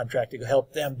separate contract to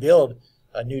help them build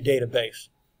a new database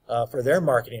for their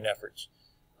marketing efforts.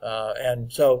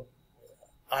 And so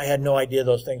I had no idea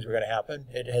those things were going to happen.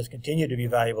 It has continued to be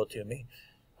valuable to me.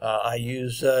 I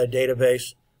use a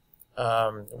database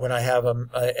when I have when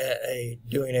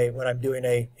I'm doing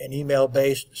an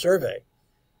email-based survey.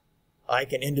 I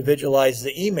can individualize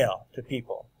the email to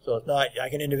people. So it's not, I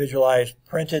can individualize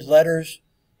printed letters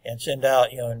and send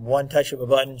out, in one touch of a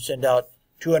button, send out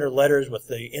 200 letters with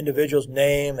the individual's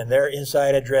name and their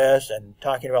inside address and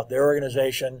talking about their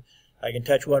organization. I can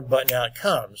touch one button and it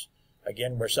comes.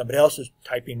 Again, where somebody else is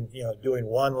typing, doing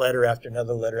one letter after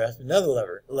another letter after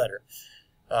another letter.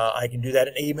 I can do that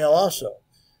in email also.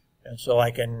 And so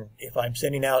I can, if I'm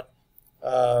sending out,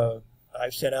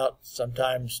 I've sent out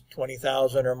sometimes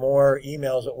 20,000 or more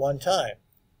emails at one time.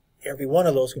 Every one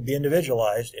of those can be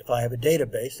individualized if I have a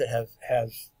database that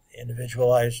has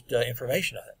individualized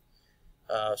information on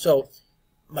it. So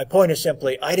my point is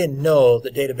simply, I didn't know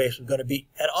the database was going to be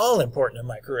at all important in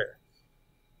my career.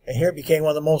 And here it became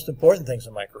one of the most important things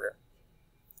in my career.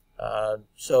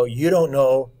 So you don't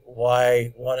know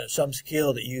why some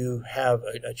skill that you have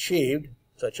achieved,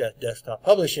 such as desktop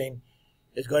publishing,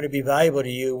 is going to be valuable to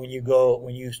you when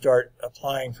you start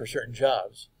applying for certain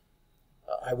jobs.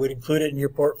 I would include it in your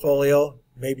portfolio.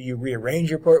 Maybe you rearrange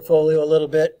your portfolio a little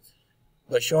bit,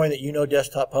 but showing that you know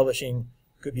desktop publishing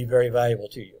could be very valuable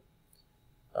to you.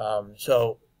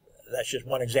 So that's just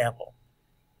one example.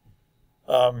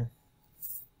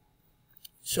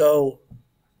 So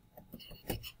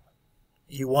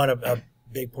you want a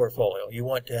big portfolio. You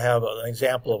want to have an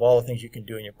example of all the things you can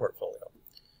do in your portfolio.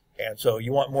 And so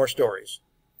you want more stories,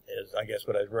 is I guess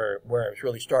where I was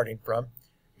really starting from.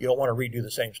 You don't want to redo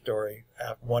the same story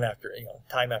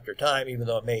time after time, even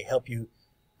though it may help you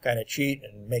kind of cheat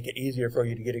and make it easier for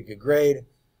you to get a good grade.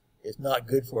 It's not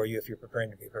good for you if you're preparing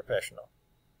to be a professional.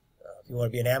 If you want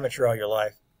to be an amateur all your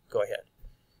life, go ahead.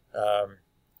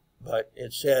 But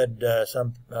it said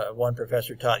one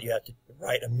professor taught you have to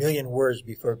write 1 million words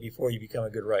before you become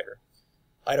a good writer.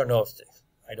 I don't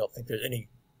think there's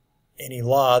any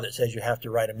law that says you have to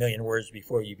write 1 million words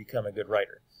before you become a good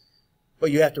writer.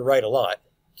 But you have to write a lot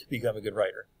to become a good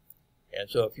writer. And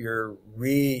so if you're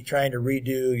trying to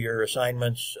redo your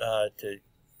assignments to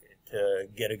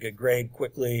get a good grade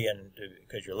quickly and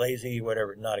because you're lazy,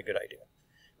 whatever, not a good idea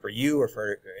for you or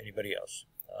for anybody else.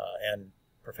 And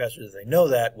professors, if they know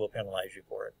that, will penalize you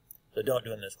for it. So don't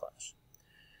do it in this class.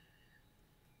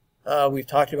 We've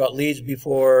talked about leads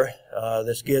before.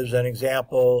 This gives an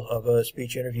example of a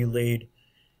speech interview lead.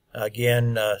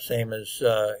 Again, same as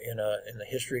in the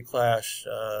history class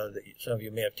that some of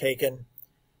you may have taken.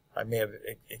 I may have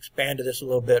expanded this a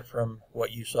little bit from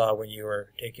what you saw when you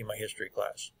were taking my history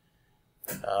class.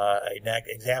 An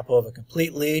example of a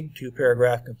complete lead,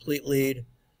 2-paragraph complete lead.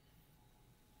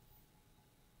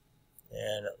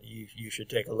 And you should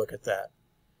take a look at that.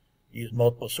 Use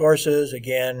multiple sources.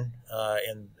 Again,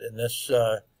 in this,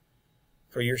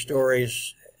 for your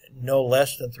stories, no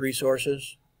less than 3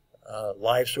 sources,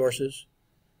 live sources.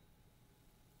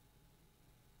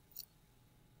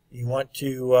 You want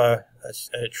to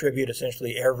attribute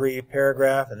essentially every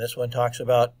paragraph, and this one talks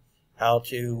about how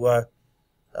to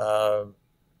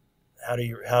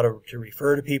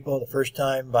refer to people the first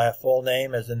time by a full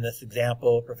name, as in this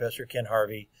example, Professor Ken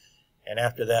Harvey. And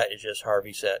after that is just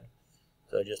Harvey said.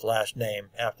 So just last name.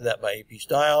 After that by AP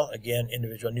style. Again,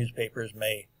 individual newspapers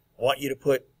may want you to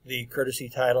put the courtesy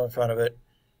title in front of it,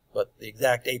 but the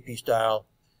exact AP style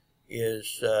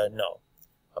is no.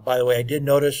 By the way, I did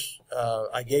notice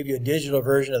I gave you a digital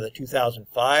version of the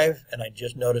 2005, and I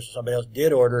just noticed somebody else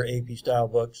did order AP style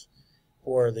books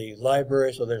for the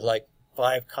library, so there's like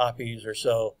 5 copies or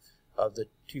so of the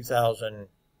 2000.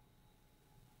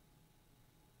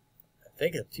 I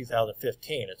think it's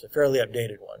 2015. It's a fairly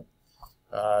updated one.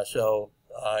 So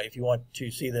if you want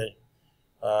to see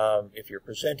if you're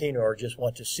presenting or just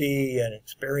want to see and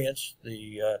experience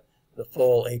the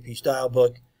full AP style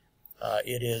book,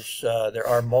 there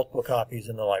are multiple copies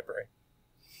in the library.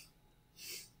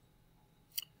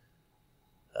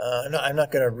 I'm not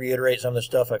going to reiterate some of the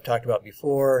stuff I've talked about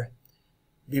before.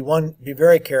 Be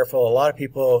very careful. A lot of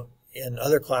people in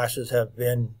other classes have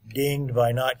been dinged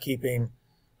by not keeping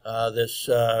this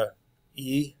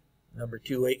E, number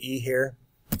 2E here.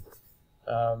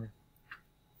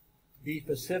 Be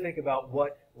specific about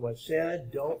what was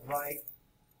said. Don't write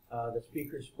the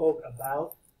speaker spoke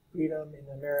about freedom in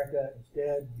America.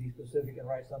 Instead, be specific and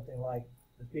write something like,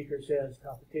 the speaker says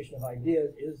competition of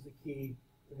ideas is the key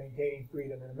to maintaining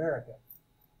freedom in America.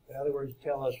 In other words,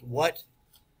 tell us what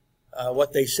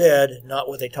what they said, not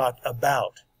what they talked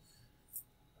about.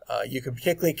 You can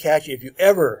particularly catch, if you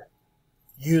ever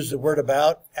use the word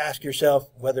about, ask yourself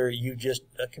whether you just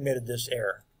committed this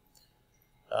error.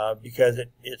 Because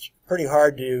it's pretty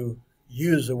hard to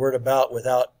use the word about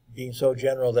without being so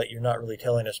general that you're not really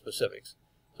telling us specifics.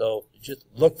 So just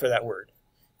look for that word.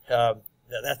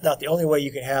 That's not the only way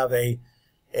you can have an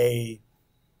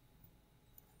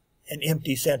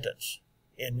empty sentence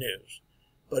in news,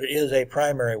 but it is a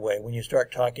primary way when you start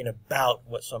talking about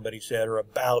what somebody said or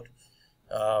about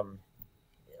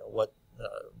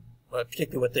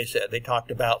particularly what they said. They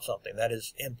talked about something. That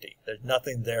is empty. There's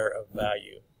nothing there of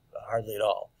value, hardly at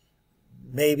all.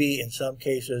 Maybe in some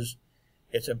cases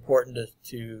it's important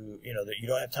to that you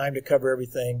don't have time to cover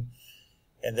everything,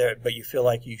 but you feel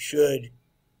like you should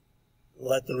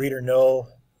let the reader know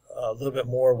a little bit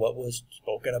more what was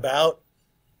spoken about.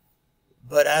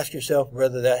 But ask yourself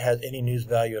whether that has any news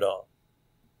value at all,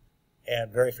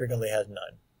 and very frequently has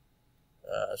none.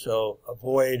 So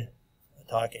avoid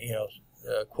talking,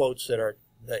 quotes that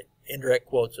indirect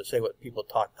quotes that say what people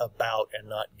talk about and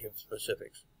not give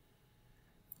specifics.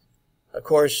 Of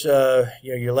course,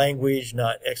 your language,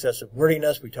 not excessive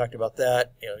wordiness. We talked about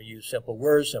that. Use simple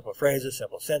words, simple phrases,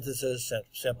 simple sentences,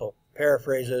 simple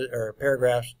paraphrases or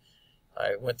paragraphs.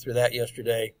 I went through that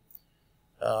yesterday.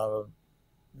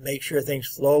 Make sure things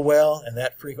flow well, and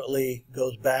that frequently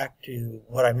goes back to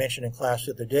what I mentioned in class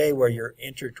the other day, where you're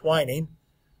intertwining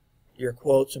your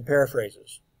quotes and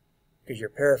paraphrases, because your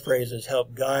paraphrases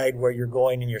help guide where you're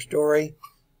going in your story.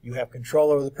 You have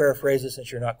control over the paraphrases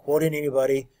since you're not quoting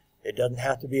anybody. It doesn't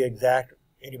have to be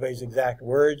anybody's exact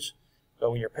words.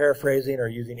 So when you're paraphrasing or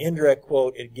using indirect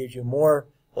quote, it gives you more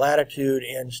latitude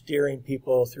in steering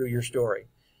people through your story.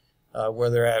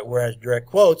 Whereas direct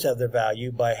quotes have their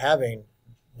value by having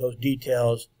those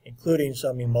details, including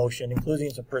some emotion, including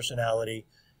some personality.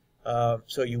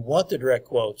 So you want the direct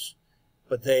quotes,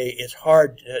 but it's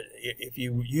hard. If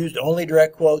you used only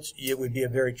direct quotes, it would be a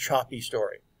very choppy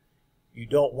story. You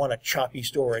don't want a choppy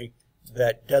story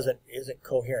that isn't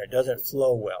coherent, doesn't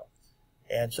flow well.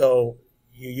 And so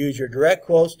you use your direct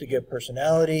quotes to give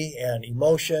personality and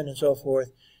emotion and so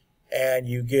forth, and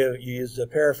you use the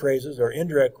paraphrases or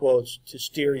indirect quotes to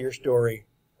steer your story,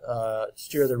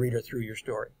 steer the reader through your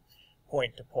story,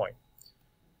 point to point.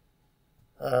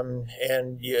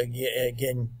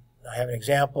 Again, I have an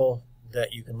example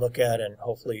that you can look at and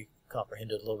hopefully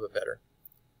comprehend it a little bit better.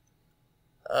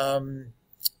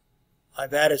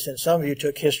 I've added, since some of you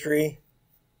took history,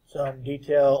 some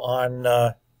detail on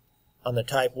the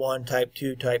type 1, type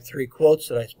 2, type 3 quotes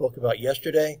that I spoke about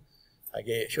yesterday. I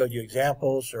showed you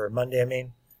examples, or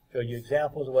Monday, showed you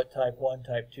examples of what type 1,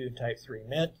 type 2, type 3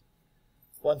 meant.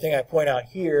 One thing I point out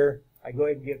here, I go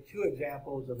ahead and give 2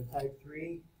 examples of a type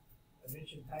 3. I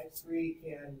mentioned type 3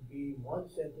 can be one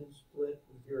sentence split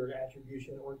with your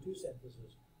attribution or 2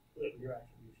 sentences split with your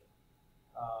attribution.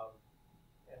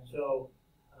 And so,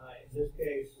 in this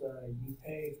case, you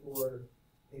pay for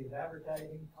native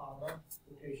advertising, comma,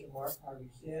 quotation mark, Harvey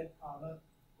said, comma,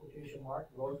 quotation mark,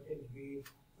 lowercase b,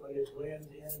 but it blends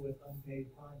in with unpaid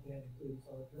content, including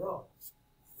some of your own.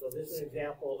 So this is an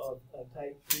example of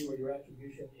type 3 where your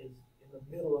attribution is in the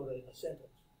middle of a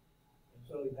sentence. And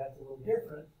so that's a little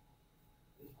different.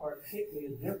 This part particularly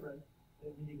is different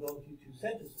than when you go to 2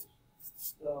 sentences.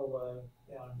 So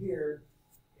down here,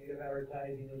 native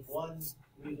advertising is one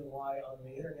reason why on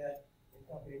the internet a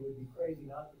company would be crazy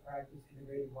not to practice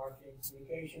integrated marketing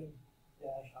communication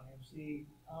 -IMC,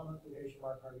 quotation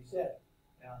mark, Harvey said.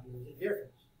 Now here's a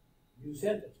difference. New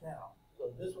sentence now. So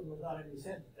this one was not a new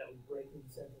sentence. That was breaking the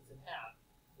sentence in half.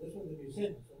 This one's a new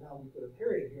sentence. So now we put a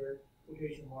period here,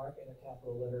 quotation mark, and a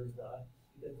capital letter the,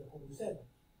 because it's a whole new sentence.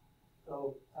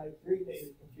 So type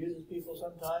 3 confuses people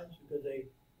sometimes because they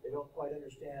don't quite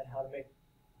understand how to make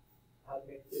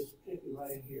this particularly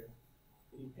right in here.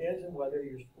 It depends on whether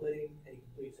you're splitting a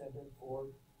complete sentence or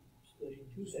splitting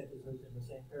 2 sentences in the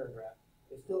same paragraph.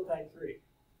 It's still type 3.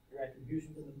 Your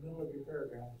attribution in the middle of your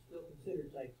paragraph is still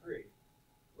considered type 3.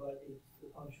 But it's the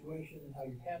punctuation and how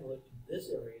you handle it in this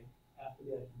area after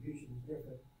the attribution is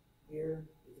different. Here,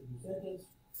 it's a new sentence.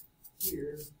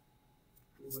 Here,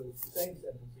 it was the same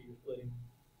sentence that you're splitting.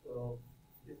 So,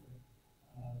 different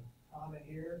comment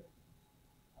here,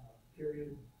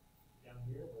 period down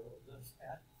here, where was this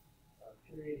at?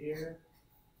 Period here,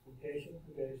 quotation,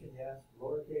 yes,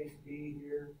 lowercase b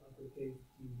here, uppercase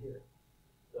b here.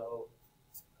 So,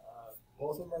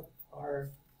 both of them are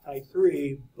type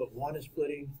 3, but one is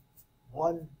splitting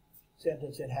one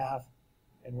sentence in half,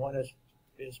 and one is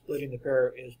splitting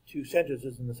is 2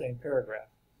 sentences in the same paragraph.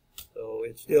 So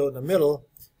it's still in the middle,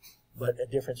 but a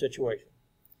different situation.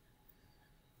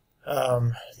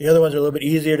 The other ones are a little bit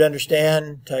easier to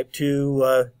understand. Type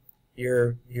 2,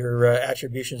 your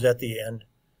attributions at the end.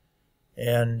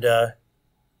 And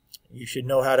you should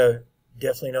know how to,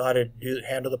 definitely know how to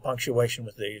handle the punctuation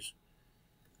with these.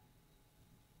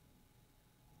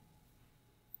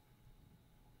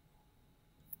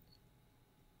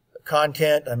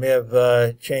 Content, I may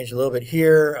have changed a little bit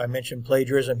here. I mentioned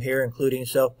plagiarism here, including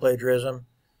self-plagiarism.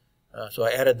 So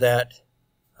I added that.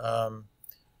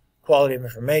 Quality of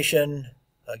information.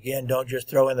 Again, don't just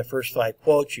throw in the first 5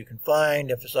 quotes you can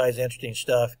find. Emphasize interesting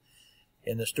stuff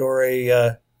in the story.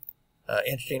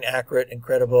 Interesting, accurate, and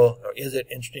credible. Or is it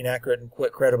interesting, accurate, and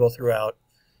credible throughout?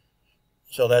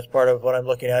 So that's part of what I'm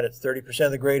looking at. It's 30%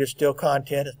 of the grade is still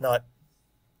content. It's not,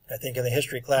 I think in the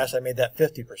history class I made that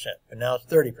 50%, but now it's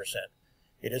 30%.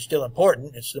 It is still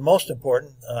important. It's the most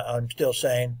important, I'm still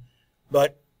saying.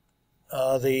 But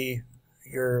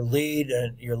your lead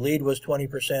was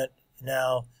 20%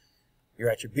 now. Your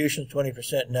attribution is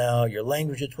 20% now. Your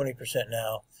language is 20%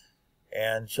 now.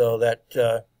 And so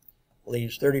that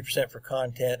leaves 30% for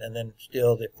content, and then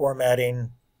still the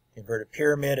formatting, inverted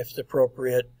pyramid if it's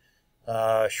appropriate,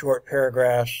 short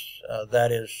paragraphs,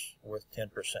 that is worth 10%.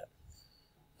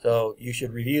 So you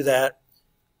should review that.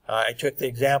 I took the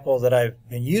example that I've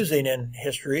been using in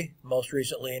history, most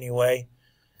recently anyway.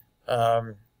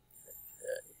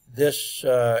 This,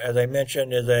 as I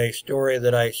mentioned, is a story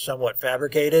that I somewhat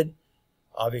fabricated.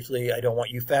 Obviously, I don't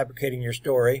want you fabricating your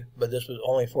story, but this was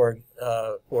only for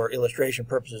illustration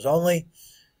purposes only.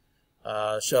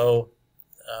 Anyway,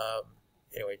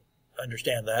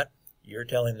 understand that. You're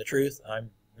telling the truth.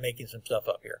 I'm making some stuff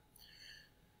up here.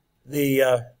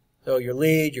 So your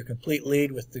lead, your complete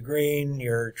lead with the green,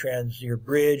 your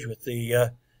bridge with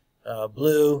the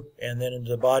blue, and then into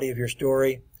the body of your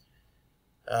story.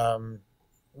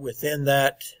 Within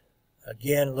that,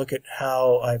 again, look at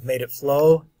how I've made it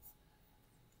flow.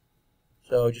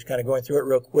 So just kind of going through it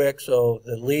real quick. So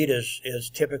the lead is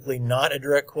typically not a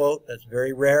direct quote. That's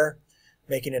very rare.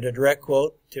 Making it a direct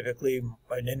quote, typically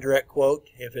an indirect quote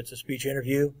if it's a speech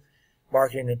interview.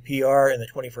 Marketing and PR in the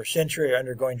 21st century are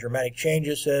undergoing dramatic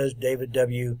changes, says David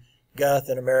W. Guth,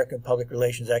 an American public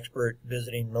relations expert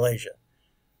visiting Malaysia.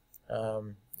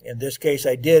 In this case,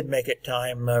 I did make it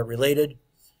time related,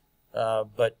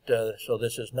 so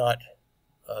this is not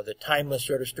the timeless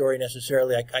sort of story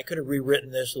necessarily. I could have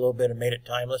rewritten this a little bit and made it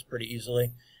timeless pretty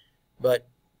easily, but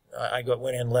I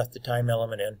went in and left the time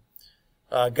element in.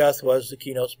 Guth was the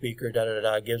keynote speaker,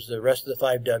 gives the rest of the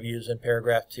 5 W's in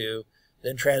paragraph 2,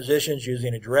 then transitions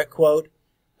using a direct quote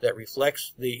that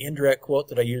reflects the indirect quote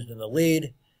that I used in the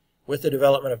lead. With the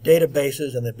development of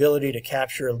databases and the ability to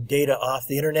capture data off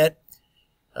the internet,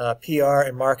 PR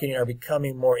and marketing are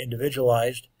becoming more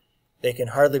individualized. They can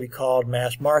hardly be called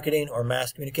mass marketing or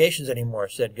mass communications anymore,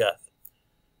 said Guth.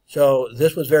 So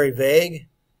this was very vague,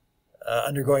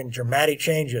 undergoing dramatic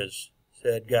changes,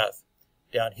 said Guth.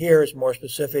 Down here is more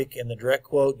specific in the direct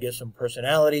quote, gives some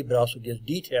personality, but also gives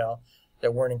detail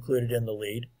that weren't included in the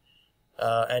lead.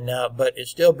 But it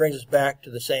still brings us back to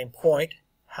the same point.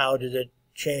 How did it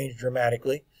change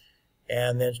dramatically?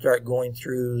 And then start going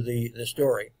through the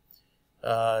story.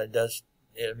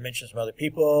 It mentions some other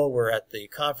people. We're at the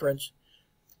conference.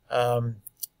 Again,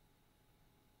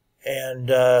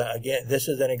 this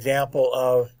is an example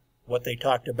of what they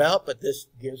talked about, but this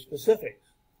gives specifics.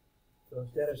 So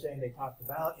instead of saying they talked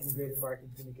about integrated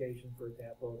marketing communication, for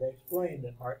example, they explained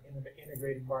that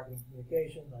integrated marketing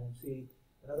communications, IMC,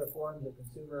 and other forms of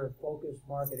consumer-focused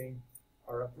marketing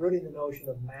are uprooting the notion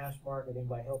of mass marketing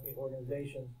by helping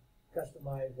organizations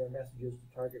customize their messages to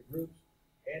target groups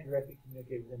and directly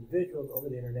communicate with individuals over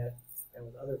the internet and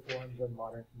with other forms of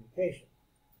modern communication.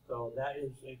 So that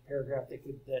is a paragraph that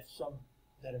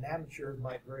an amateur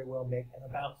might very well make an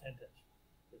about sentence.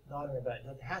 It's not an about. It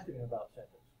doesn't have to be an about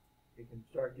sentence. You can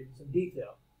start giving some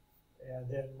detail. And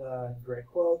then direct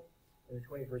quote, in the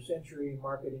 21st century,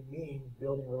 marketing means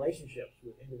building relationships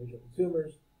with individual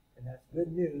consumers, and that's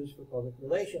good news for public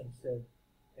relations, said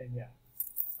Enya.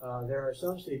 There are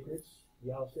some secrets,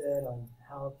 Yao said, on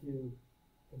how to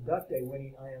conduct a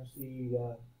winning IMC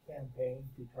campaign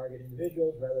to target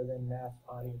individuals rather than mass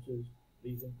audiences.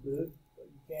 These include, but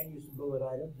you can use some bullet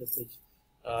items if it's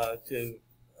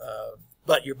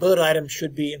but your bullet items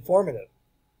should be informative.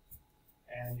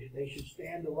 And they should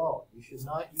stand alone. You should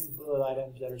not use bullet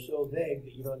items that are so vague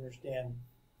that you don't understand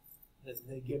that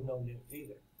they give no news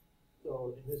either.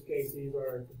 So in this case, these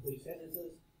are complete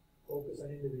sentences. Focus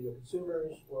on individual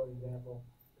consumers, for example.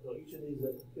 So each of these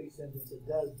is a complete sentence that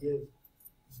does give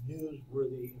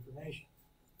newsworthy information.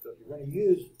 So if you're going to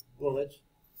use bullets,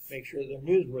 make sure they're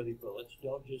newsworthy bullets.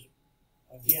 Don't just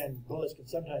again, bullets can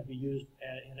sometimes be used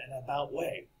in an about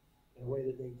way, in a way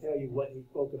that they tell you what he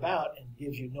spoke about and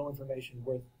gives you no information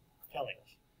worth telling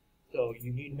us. So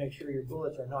you need to make sure your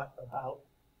bullets are not about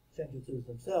sentences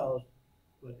themselves,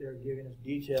 but they're giving us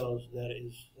details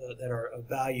that are of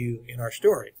value in our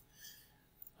story.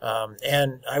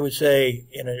 And I would say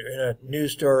in a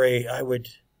news story, I would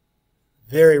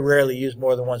very rarely use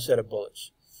more than one set of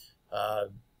bullets.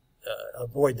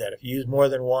 Avoid that. If you use more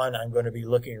than one, I'm going to be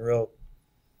looking real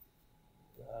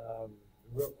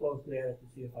closely at it to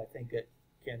see if I think it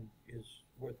is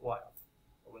worthwhile,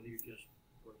 or whether you're just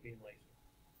being lazy.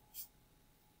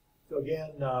 So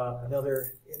again,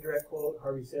 another indirect quote.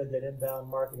 Harvey said that inbound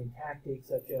marketing tactics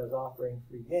such as offering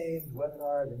free games,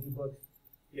 webinars, and ebooks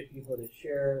get people to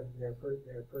share their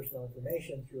personal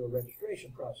information through a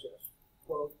registration process.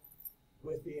 Quote,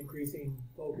 with the increasing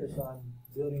focus on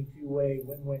building two-way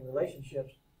win-win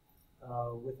relationships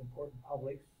with important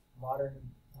publics, modern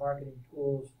marketing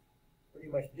tools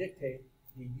pretty much dictate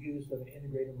the use of an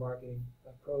integrated marketing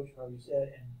approach, Harvey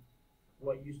said, and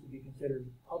what used to be considered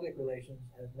public relations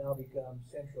has now become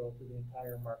central to the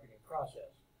entire marketing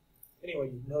process. Anyway,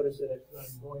 you've noticed that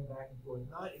I'm going back and forth,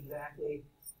 not exactly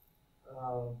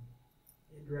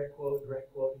indirect quote,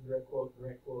 direct quote, indirect quote,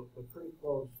 direct quote, but pretty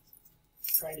close,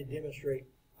 trying to demonstrate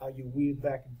how you weave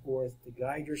back and forth to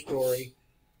guide your story,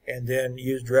 and then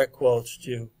use direct quotes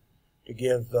to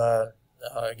give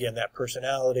again that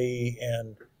personality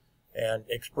and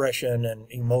expression and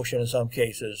emotion in some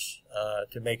cases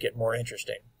to make it more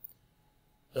interesting.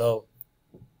 So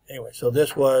anyway, so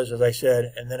this was, as I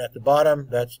said, and then at the bottom,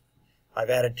 I've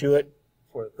added to it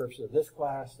for the purpose of this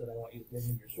class that I want you to give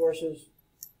me your sources.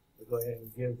 So go ahead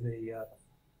and give the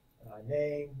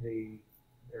name,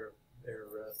 their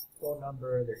phone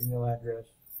number, their email address.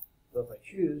 So if I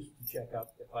choose to check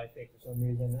up, if I think for some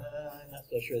reason I'm not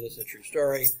so sure this is a true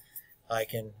story, I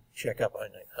can check up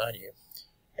on you.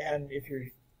 And if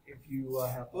you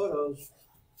have photos,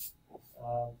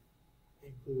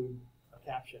 include a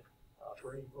caption.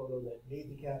 For any photo that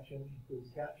needs a caption, include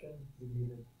the caption. You need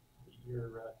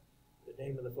the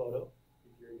name of the photo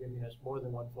if you're giving us more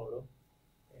than one photo,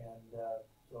 and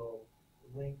so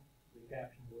link the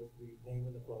caption with the name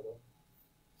of the photo.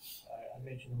 I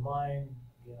mentioned mine,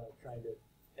 trying to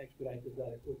expedite this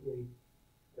rather quickly.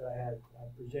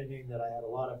 I'm presenting that I had a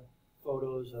lot of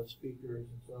photos of speakers,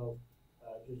 and so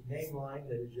just name line,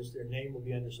 that is just their name will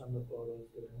be under some of the photos,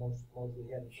 that are mostly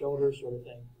head and shoulders sort of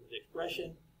thing, with the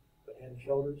expression, but head and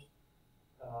shoulders.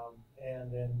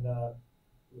 And then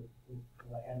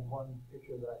I had one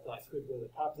picture that I thought could go to the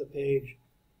top of the page,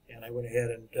 and I went ahead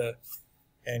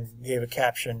and gave a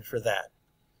caption for that.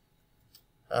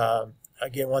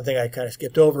 Again, one thing I kind of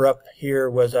skipped over up here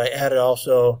was I added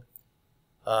also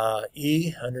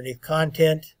E underneath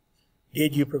content.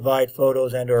 Did you provide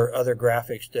photos and or other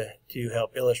graphics to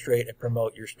help illustrate and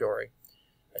promote your story?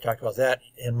 I talked about that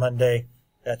in Monday.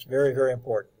 That's very, very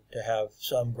important to have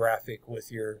some graphics,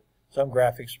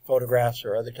 photographs,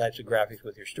 or other types of graphics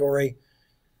with your story.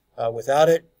 Without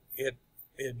it,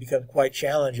 it becomes quite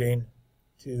challenging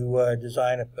to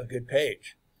design a good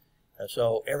page. And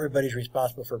so everybody's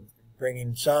responsible for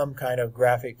bringing some kind of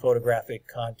photographic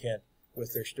content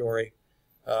with their story,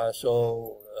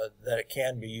 so that it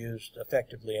can be used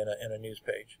effectively in a news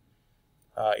page.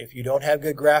 If you don't have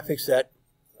good graphics, that,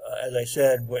 as I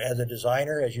said, as a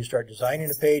designer, as you start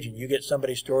designing a page and you get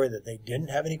somebody's story that they didn't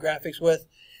have any graphics with,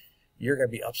 you're going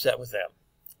to be upset with them.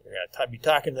 You're going to be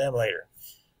talking to them later.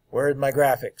 Where's my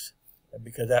graphics?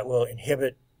 Because that will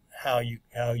inhibit how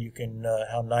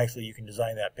nicely you can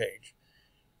design that page.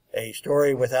 A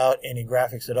story without any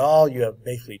graphics at all, you have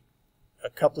basically a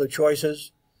couple of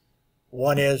choices.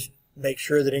 One is make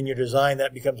sure that in your design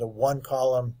that becomes a one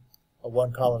column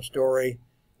story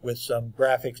with some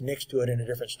graphics next to it in a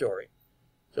different story.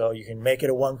 So you can make it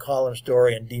a one column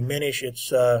story and diminish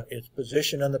its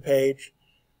position on the page.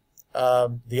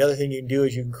 The other thing you can do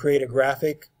is you can create a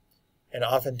graphic, and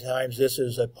oftentimes this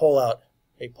is a pull-out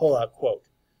quote.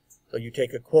 So you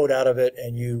take a quote out of it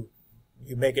and you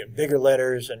make it bigger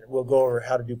letters, and we'll go over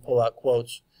how to do pull-out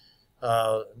quotes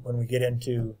when we get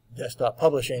into desktop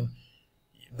publishing.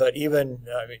 But even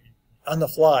on the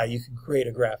fly, you can create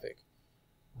a graphic,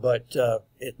 but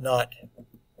it's not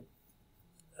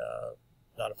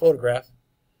a photograph.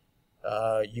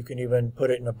 You can even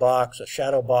put it in a box, a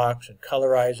shadow box, and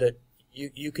colorize it.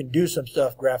 You can do some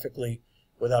stuff graphically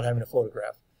without having a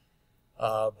photograph,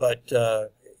 but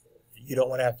you don't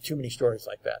want to have too many stories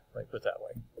like that. Let me put it that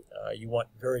way. You want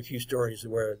very few stories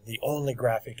where the only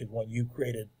graphic is one you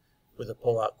created with a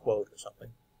pull-out quote or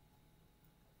something.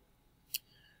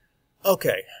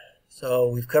 Okay, so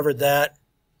we've covered that.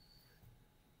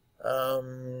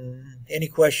 Any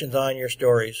questions on your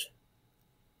stories?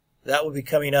 That will be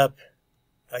coming up,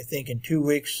 I think, in 2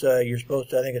 weeks. You're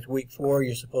supposed to, I think it's week 4,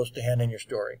 you're supposed to hand in your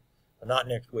story. Well, not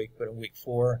next week, but in week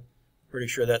 4. Pretty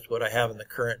sure that's what I have in the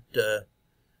current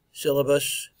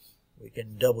syllabus. We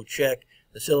can double check.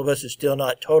 The syllabus is still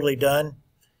not totally done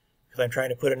because I'm trying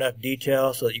to put enough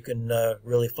detail so that you can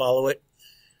really follow it.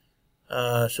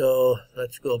 So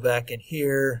let's go back in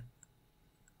here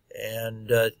and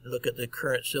look at the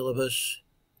current syllabus.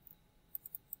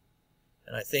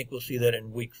 And I think we'll see that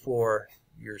in week 4,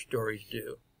 your stories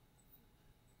due.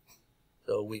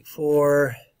 So week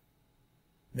 4,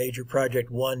 major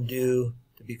project 1 due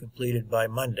to be completed by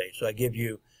Monday. So I give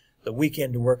you the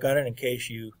weekend to work on it in case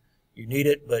you need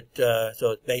it. But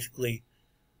so it's basically,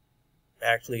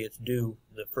 actually it's due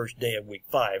the first day of week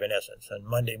 5 in essence. And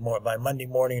by Monday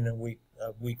morning in week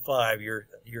 5, your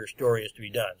story is to be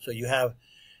done. So you have,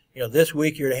 this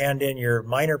week you're to hand in your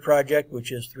minor project,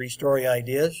 which is 3 story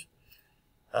ideas.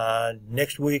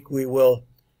 Next week we will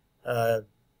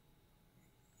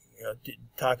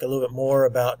talk a little bit more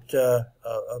about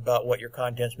what your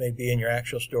contents may be in your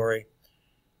actual story,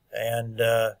 and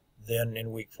then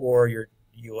in week 4 you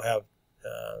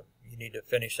need to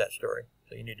finish that story,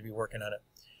 so you need to be working on it.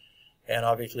 And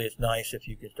obviously it's nice if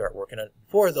you can start working on it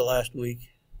before the last week,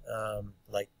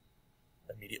 like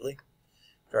immediately.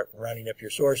 Start rounding up your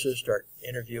sources, start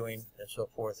interviewing, and so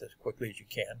forth as quickly as you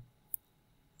can.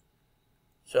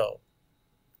 So,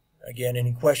 again,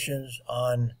 any questions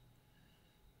on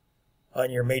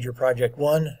your major project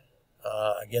 1?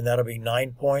 Again, that'll be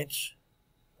 9 points,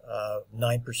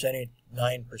 9 percentage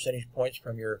points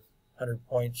from your 100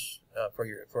 points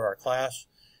for our class.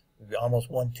 It'll be almost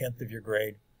 1/10 of your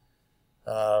grade.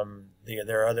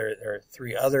 There are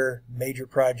 3 other major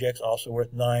projects also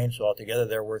worth 9, so altogether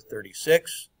they're worth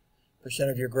 36%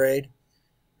 of your grade.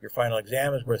 Your final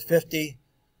exam is worth 50.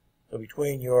 So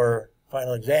between your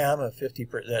final exam of 50,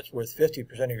 that's worth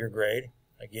 50% of your grade.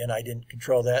 Again, I didn't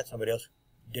control that. Somebody else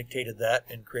dictated that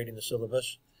in creating the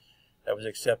syllabus. That was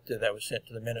accepted. That was sent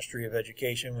to the Ministry of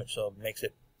Education, which so makes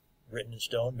it written in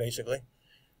stone, basically.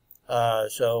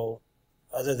 So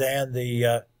other than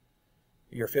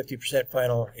your 50%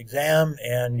 final exam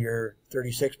and your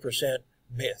 36%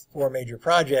 4 major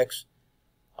projects,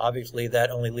 obviously that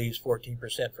only leaves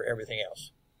 14% for everything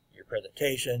else. Your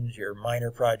presentations, your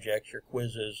minor projects, your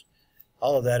quizzes,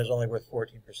 all of that is only worth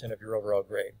 14% of your overall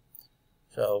grade.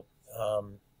 So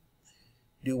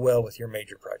do well with your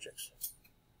major projects.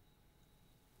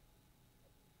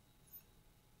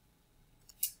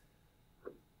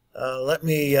 Let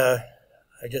me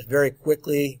I just very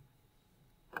quickly,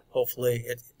 hopefully,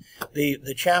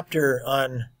 the chapter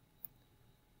on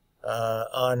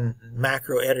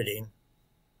macro editing.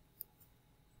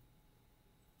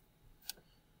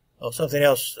 Oh, something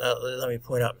else. Let me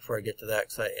point out before I get to that,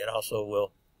 because it also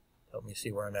will help me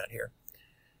see where I'm at here.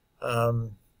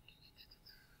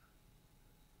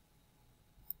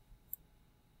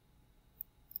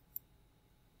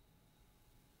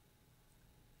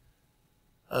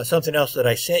 Something else that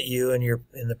I sent you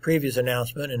in the previous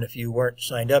announcement, and if you weren't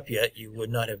signed up yet, you would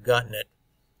not have gotten it.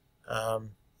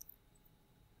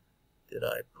 Did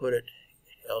I put it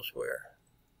elsewhere?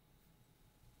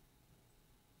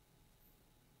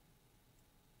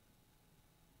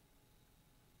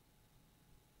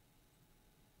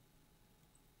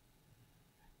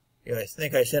 Yeah, I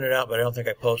think I sent it out, but I don't think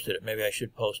I posted it. Maybe I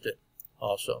should post it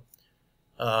also.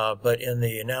 But in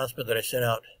the announcement that I sent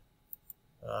out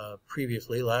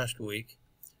previously, last week,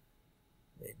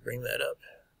 let me bring that up.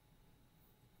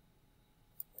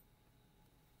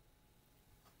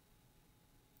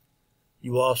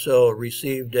 You also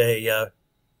received a,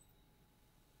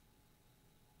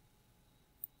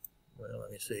 well,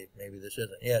 let me see, maybe this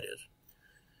isn't, yeah it is.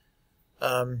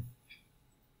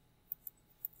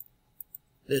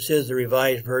 This is the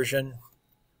revised version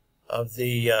of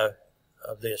the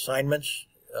assignments,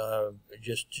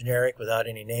 just generic without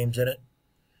any names in it.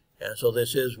 And so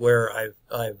this is where I've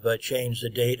changed the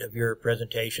date of your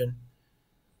presentation.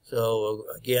 So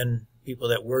again, people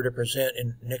that were to present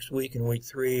in next week in week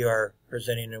 3 are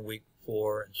presenting in week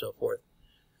 4 and so forth.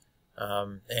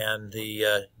 And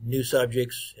the new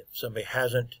subjects, if somebody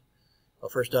hasn't, well,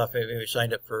 first off, maybe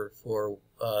signed up for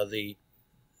the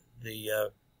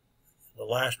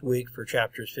last week for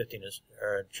chapters 15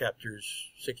 or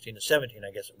chapters 16 to 17,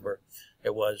 I guess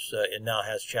it was. It now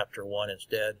has chapter 1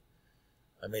 instead.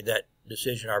 I made that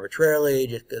decision arbitrarily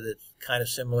just because it's kind of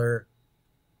similar,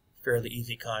 fairly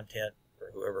easy content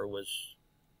for whoever was,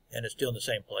 and it's still in the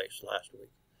same place last week.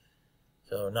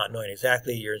 So not knowing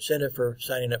exactly your incentive for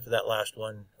signing up for that last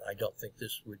one, I don't think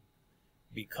this would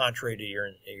be contrary to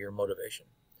your motivation.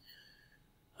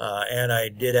 And I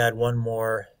did add one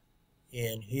more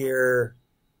in here.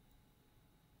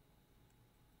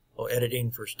 Oh,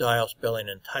 editing for style, spelling,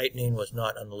 and tightening was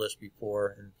not on the list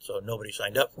before, and so nobody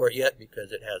signed up for it yet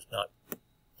because it has not.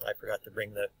 I forgot to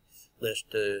bring the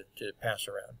list to pass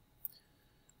around.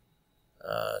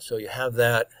 So you have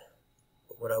that.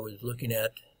 What I was looking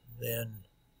at then,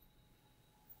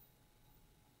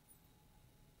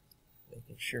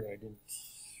 making sure I didn't.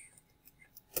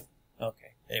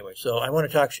 Okay. Anyway, so I want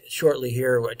to talk shortly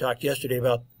here. I talked yesterday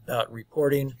about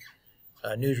reporting,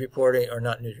 news reporting, or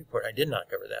not news reporting. I did not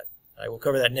cover that. I will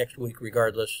cover that next week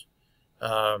regardless,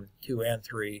 2 and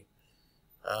 3.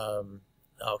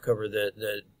 I'll cover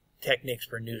the techniques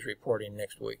for news reporting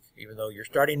next week. Even though you're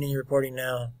starting news reporting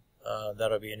now,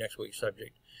 that'll be a next week's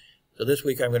subject. So this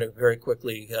week I'm going to very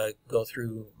quickly go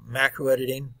through macro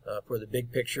editing for the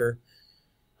big picture.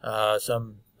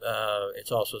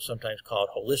 It's also sometimes called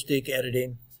holistic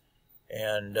editing,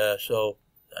 and so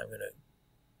I'm going to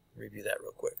review that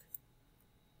real quick,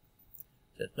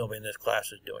 since nobody in this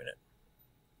class is doing it.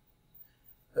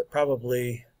 But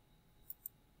probably,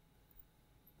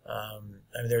 I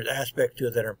mean, there's aspects to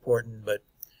it that are important, but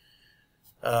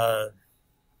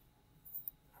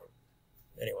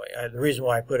anyway, the reason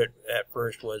why I put it at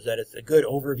first was that it's a good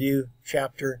overview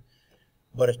chapter,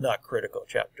 but it's not critical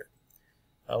chapter.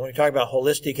 When we talk about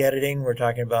holistic editing, we're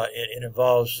talking about it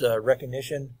involves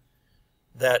recognition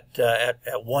that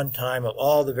at one time of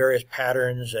all the various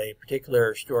patterns a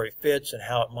particular story fits and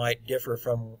how it might differ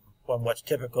from what's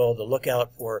typical, to look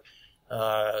out for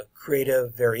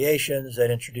creative variations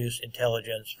that introduce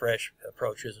intelligence, fresh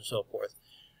approaches, and so forth.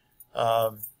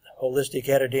 Holistic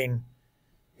editing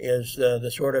is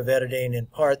the sort of editing in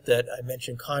part that I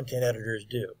mentioned content editors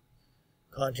do.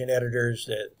 Content editors,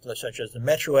 such as the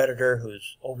Metro editor,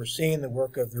 who's overseeing the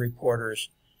work of the reporters,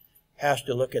 has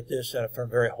to look at this from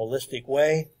a very holistic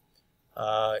way,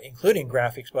 including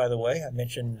graphics, by the way. I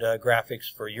mentioned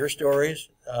graphics for your stories.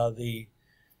 The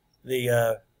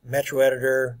Metro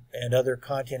editor and other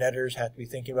content editors have to be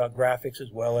thinking about graphics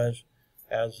as well as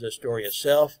the story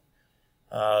itself.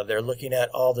 They're looking at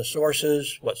all the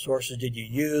sources. What sources did you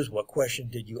use? What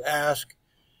questions did you ask?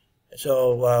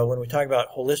 So when we talk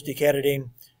about holistic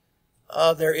editing,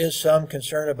 there is some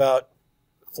concern about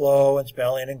flow and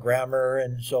spelling and grammar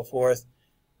and so forth,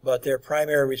 but their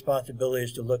primary responsibility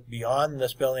is to look beyond the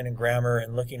spelling and grammar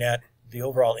and looking at the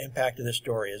overall impact of the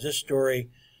story. Is this story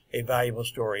a valuable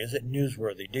story? Is it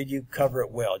newsworthy? Did you cover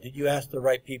it well? Did you ask the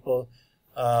right people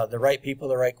the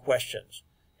right questions,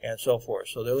 and so forth?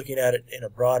 So they're looking at it in a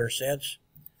broader sense.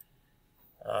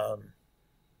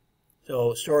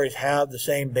 So stories have the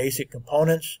same basic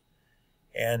components,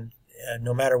 and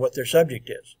no matter what their subject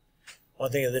is.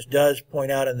 One thing that this does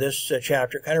point out in this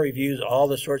chapter, kind of reviews all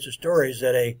the sorts of stories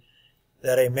that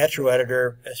a Metro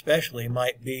editor especially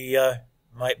might be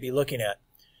looking at.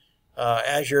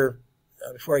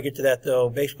 Before I get to that though,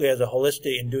 basically as a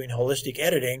holistic and doing holistic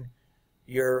editing,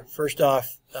 you're first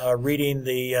off reading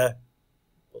the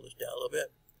pull this down a little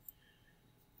bit.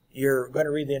 You're going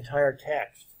to read the entire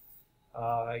text.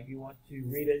 You want to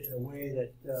read it in a way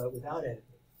that without editing.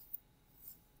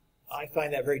 I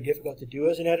find that very difficult to do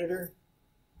as an editor.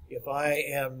 If I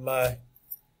am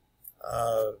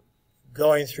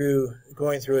going through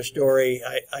a story,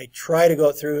 I try to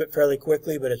go through it fairly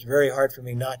quickly, but it's very hard for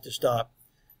me not to stop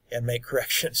and make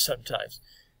corrections sometimes.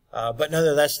 But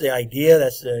nonetheless, that's the idea.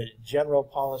 That's the general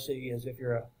policy. Is if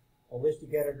you're a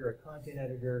holistic editor, a content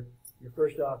editor, you're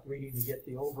first off reading to get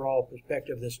the overall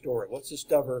perspective of this story. What's this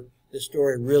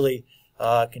story really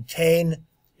contain?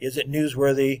 Is it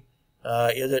newsworthy?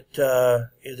 Is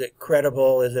it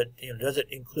credible? Is it, does it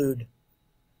include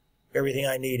everything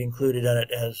I need included in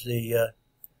it as the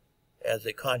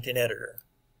content editor?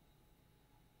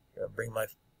 I'll bring my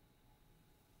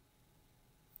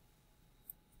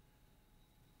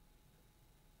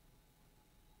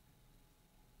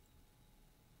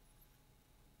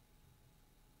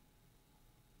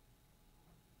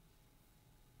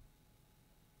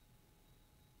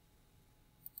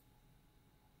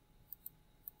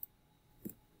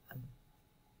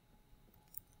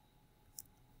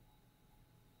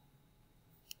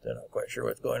I'm not quite sure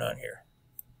what's going on here.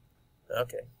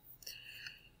 Okay.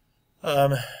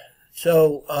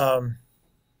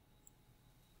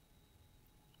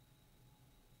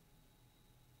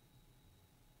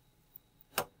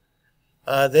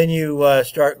 Then you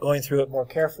start going through it more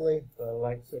carefully,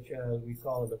 like such as we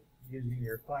call it using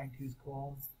your fine-tooth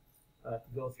comb to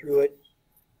go through it.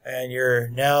 And you're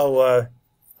now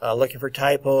looking for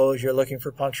typos, you're looking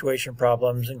for punctuation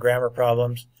problems and grammar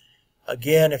problems.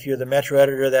 Again, if you're the Metro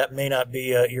editor, that may not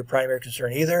be your primary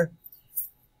concern either.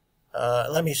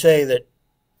 Let me say that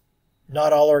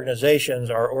not all organizations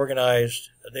are organized.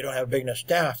 They don't have a big enough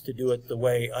staff to do it the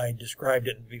way I described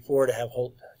it before, to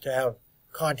have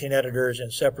content editors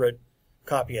and separate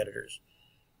copy editors.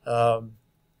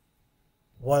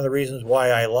 One of the reasons why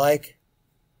I like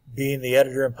being the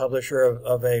editor and publisher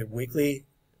of a weekly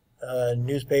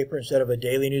newspaper instead of a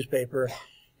daily newspaper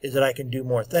is that I can do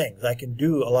more things. I can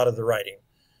do a lot of the writing.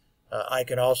 I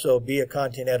can also be a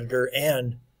content editor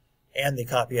and the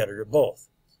copy editor both.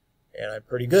 And I'm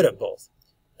pretty good at both.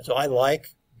 And so I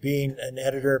like being an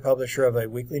editor and publisher of a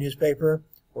weekly newspaper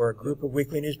or a group of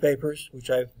weekly newspapers, which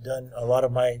I've done a lot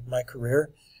of my career.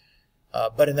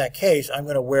 But in that case, I'm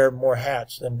going to wear more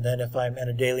hats than if I'm in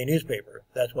a daily newspaper.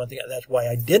 That's one thing. That's why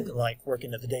I didn't like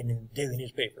working at the daily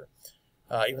newspaper.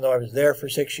 Even though I was there for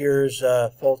 6 years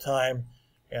full-time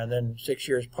and then 6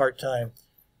 years part-time,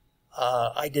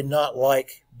 I did not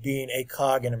like being a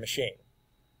cog in a machine,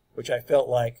 which I felt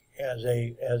like as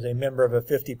a member of a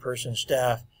 50-person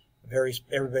staff.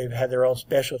 Everybody had their own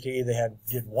specialty. They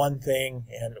did one thing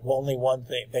and only one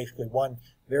thing, basically one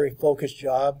very focused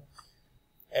job.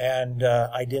 And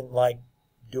I didn't like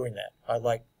doing that. I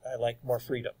like more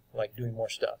freedom, like doing more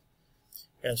stuff.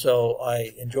 And so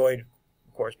I enjoyed,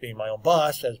 of course, being my own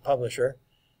boss as publisher,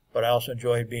 but I also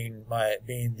enjoyed being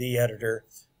the editor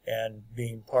and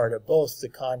being part of both the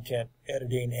content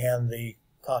editing and the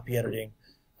copy editing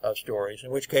of stories.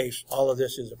 In which case, all of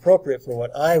this is appropriate for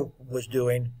what I was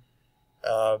doing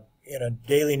in a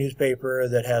daily newspaper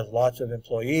that has lots of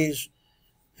employees.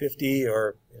 50,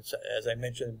 or as I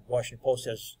mentioned, Washington Post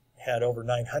has had over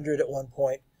 900 at one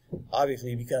point.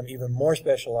 Obviously, you become even more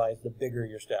specialized the bigger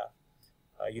your staff.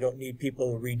 You don't need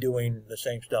people redoing the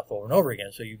same stuff over and over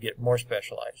again, so you get more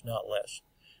specialized, not less.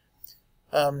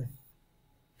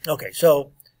 Okay,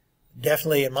 so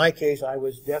definitely in my case, I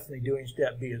was definitely doing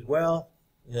Step B as well,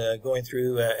 going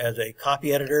through as a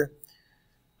copy editor.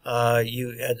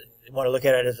 You want to look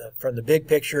at it from the big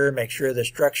picture, make sure the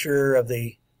structure of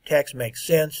the text makes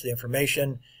sense, the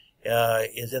information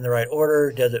is in the right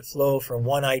order, does it flow from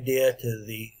one idea to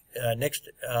the next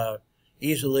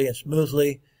easily and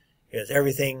smoothly, is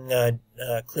everything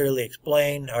clearly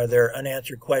explained, are there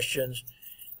unanswered questions,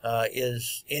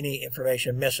 is any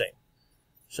information missing?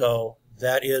 So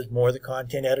that is more the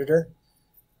content editor.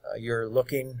 You're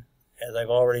looking, as I've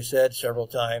already said several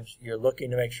times, you're looking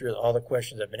to make sure that all the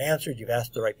questions have been answered, you've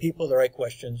asked the right people the right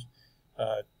questions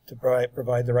to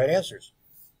provide the right answers.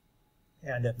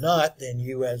 And if not, then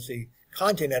you as the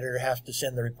content editor have to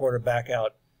send the reporter back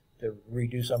out to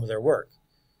redo some of their work.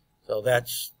 So that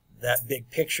big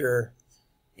picture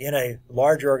in a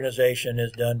large organization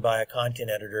is done by a content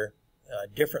editor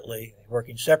differently,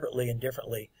 working separately and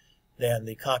differently than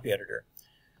the copy editor.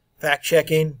 Fact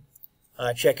checking,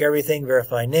 check everything,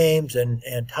 verify names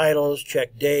and titles,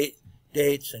 check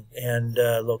dates and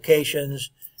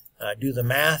locations, do the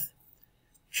math.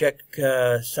 Check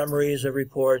summaries of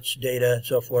reports, data, and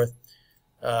so forth.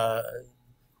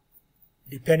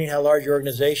 Depending how large your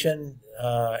organization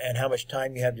and how much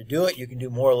time you have to do it, you can do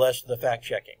more or less of the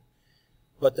fact-checking.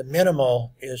 But the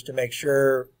minimal is to make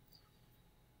sure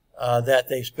that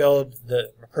they spelled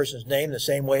the person's name the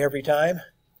same way every time.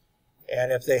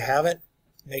 And if they haven't,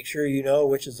 make sure you know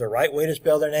which is the right way to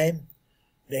spell their name.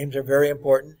 Names are very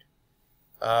important.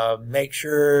 Make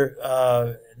sure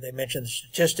they mention the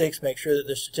statistics. Make sure that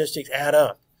the statistics add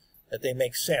up, that they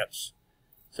make sense.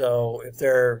 So if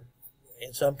they're,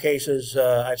 in some cases,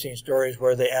 I've seen stories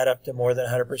where they add up to more than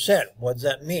 100%. What does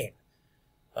that mean?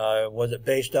 Was it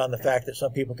based on the fact that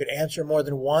some people could answer more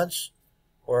than once,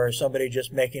 or is somebody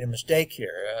just making a mistake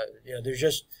here?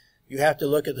 You have to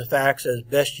look at the facts as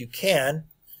best you can.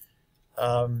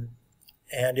 And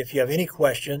if you have any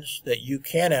questions that you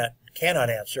cannot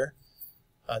answer,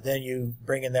 then you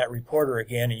bring in that reporter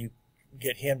again and you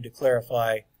get him to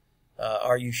clarify,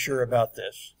 are you sure about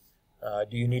this?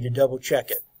 Do you need to double check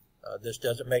it? This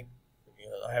doesn't make,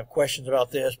 I have questions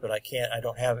about this, but I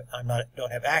don't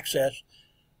have access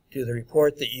to the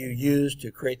report that you used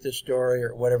to create this story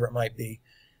or whatever it might be.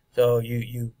 So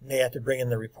you may have to bring in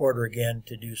the reporter again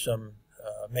to do some,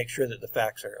 make sure that the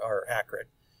facts are accurate.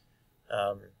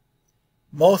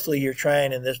 Mostly you're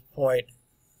trying in this point,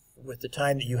 with the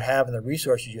time that you have and the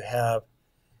resources you have,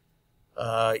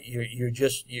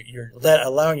 you're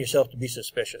allowing yourself to be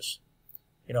suspicious.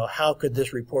 How could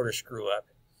this reporter screw up?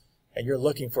 And you're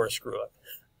looking for a screw up.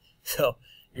 So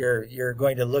you're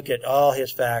going to look at all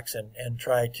his facts and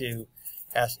try to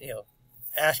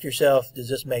ask yourself, does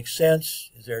this make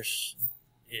sense?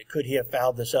 Could he have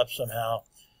fouled this up somehow?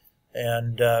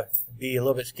 and be a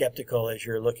little bit skeptical as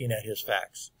you're looking at his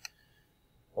facts,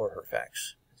 or her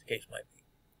facts, as the case might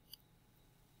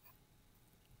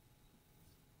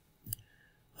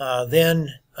be.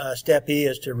 Then step E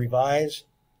is to revise.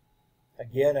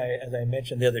 Again, as I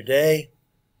mentioned the other day,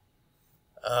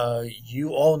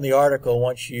 you own the article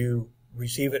once you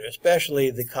receive it,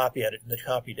 especially the copy edit, the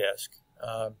copy desk.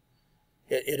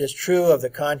 It is true of the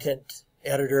content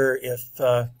editor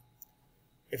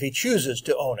if he chooses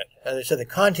to own it. As I said, the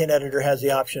content editor has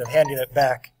the option of handing it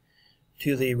back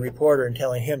to the reporter and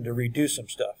telling him to redo some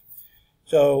stuff.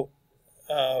 So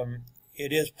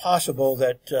it is possible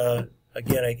that,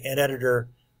 again, an editor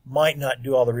might not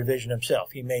do all the revision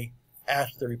himself. He may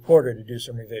ask the reporter to do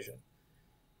some revision.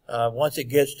 Once it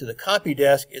gets to the copy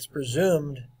desk, it's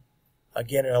presumed,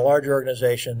 again, in a larger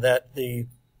organization, that the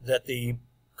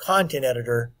content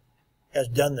editor has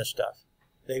done this stuff.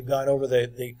 They've gone over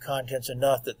the contents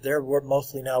enough that they're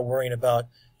mostly now worrying about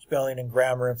spelling and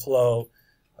grammar and flow,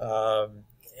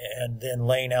 and then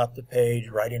laying out the page,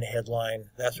 writing a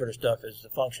headline. That sort of stuff is the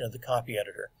function of the copy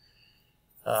editor.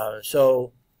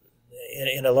 So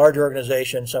in a large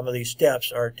organization, some of these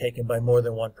steps are taken by more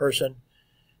than one person.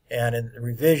 And in the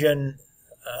revision,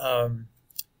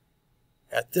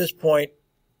 at this point,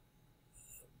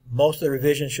 most of the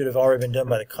revisions should have already been done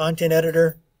by the content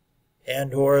editor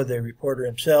and or the reporter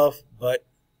himself, but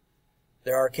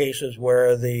there are cases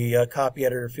where the copy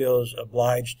editor feels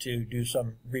obliged to do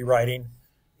some rewriting.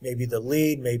 Maybe the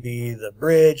lead, maybe the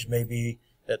bridge, maybe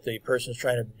that the person's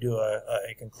trying to do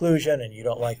a conclusion and you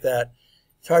don't like that.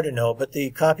 It's hard to know, but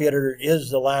the copy editor is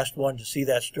the last one to see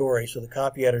that story, so the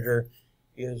copy editor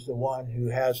is the one who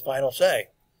has final say.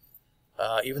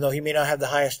 Even though he may not have the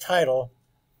highest title,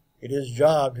 it is his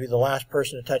job to be the last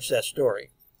person to touch that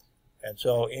story. And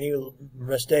so any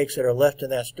mistakes that are left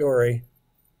in that story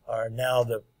are now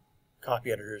the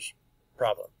copy editor's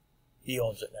problem. He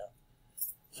owns it now.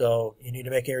 So you need to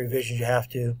make any revisions you have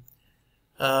to.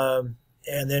 And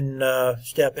then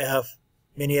step F,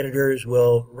 many editors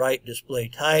will write, display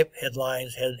type,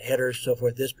 headlines, headers, so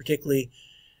forth. This particularly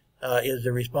is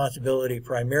the responsibility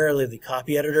primarily of the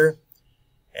copy editor.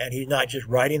 And he's not just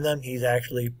writing them, he's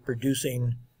actually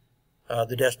producing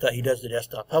the desktop. He does the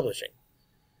desktop publishing.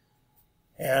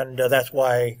 And that's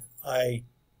why I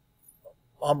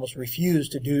almost refuse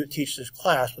to teach this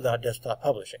class without desktop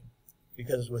publishing,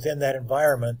 because it's within that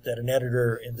environment that an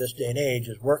editor in this day and age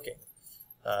is working.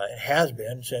 It has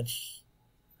been since,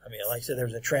 like I said, there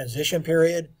was a transition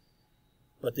period,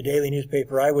 but the daily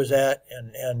newspaper I was at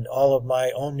and all of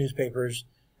my own newspapers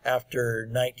after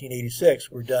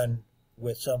 1986 were done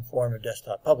with some form of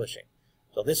desktop publishing.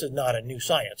 So this is not a new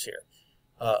science here.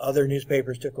 Other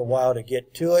newspapers took a while to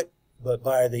get to it, but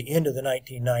by the end of the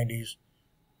 1990s,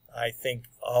 I think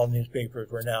all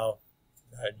newspapers were now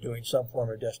doing some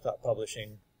form of desktop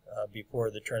publishing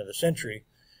before the turn of the century.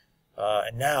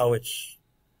 And now it's,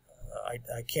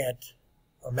 I can't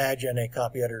imagine a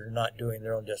copy editor not doing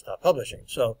their own desktop publishing.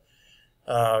 So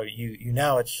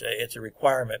now it's a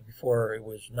requirement. Before it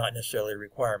was not necessarily a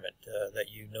requirement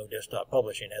that you know desktop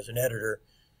publishing. As an editor,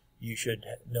 you should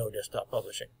know desktop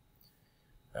publishing.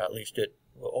 At least it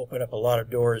will open up a lot of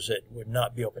doors that would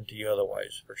not be open to you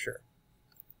otherwise, for sure.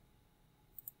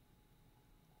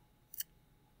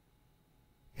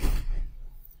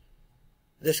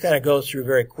 This kind of goes through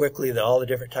very quickly all the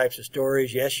different types of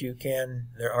stories. Yes, you can.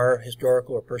 There are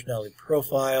historical or personality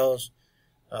profiles,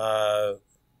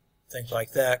 things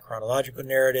like that, chronological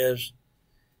narratives.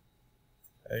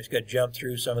 I just got to jump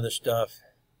through some of the stuff.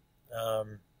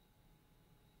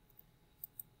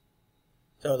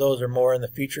 Some of those are more in the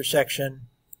feature section.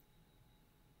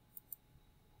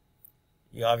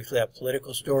 You obviously have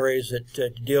political stories that to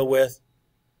deal with.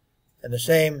 And the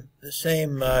same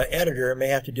editor may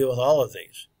have to deal with all of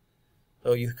these.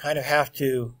 So you kind of have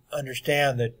to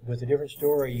understand that with a different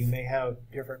story, you may have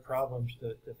different problems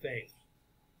to face.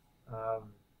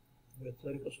 With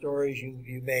political stories,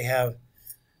 you may have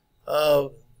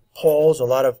polls, a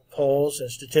lot of polls and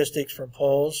statistics from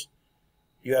polls.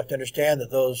 You have to understand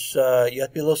that those, you have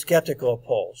to be a little skeptical of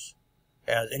polls,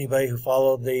 as anybody who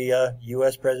followed the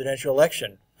U.S. presidential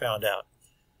election found out.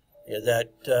 Is that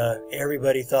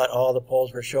everybody thought all the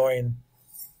polls were showing,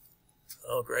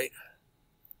 oh great,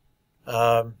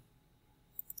 that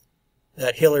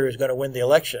Hillary was going to win the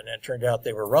election, and it turned out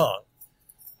they were wrong.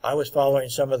 I was following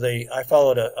I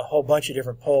followed a whole bunch of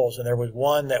different polls, and there was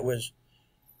one that was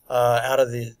out of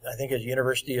I think it was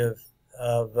University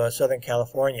of Southern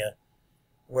California,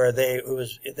 where they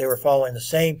were following the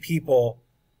same people.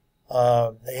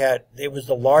 It was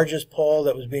the largest poll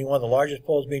that was one of the largest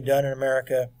polls being done in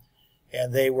America.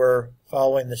 and they were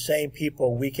following the same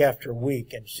people week after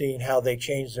week and seeing how they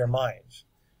changed their minds.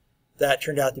 That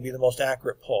turned out to be the most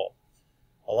accurate poll.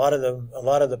 A lot of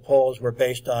the polls were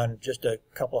based on just a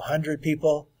couple hundred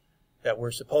people that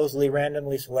were supposedly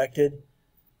randomly selected,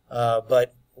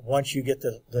 but once you get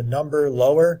the number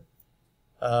lower,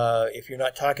 if you're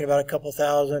not talking about a couple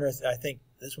thousand, or I think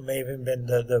this one may have even been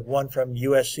the one from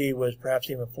USC was perhaps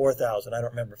even 4,000. I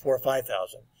don't remember, 4,000 or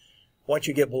 5,000. Once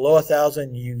you get below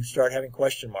 1,000, you start having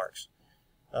question marks,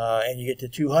 and you get to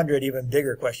 200, even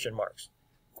bigger question marks.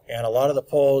 And a lot of the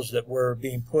polls that were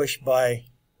being pushed by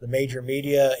the major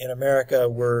media in America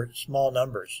were small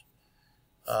numbers,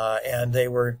 and they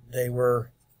were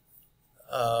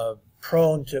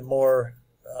prone to more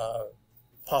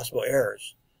possible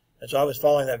errors. And so I was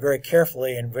following that very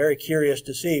carefully and very curious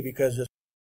to see, because this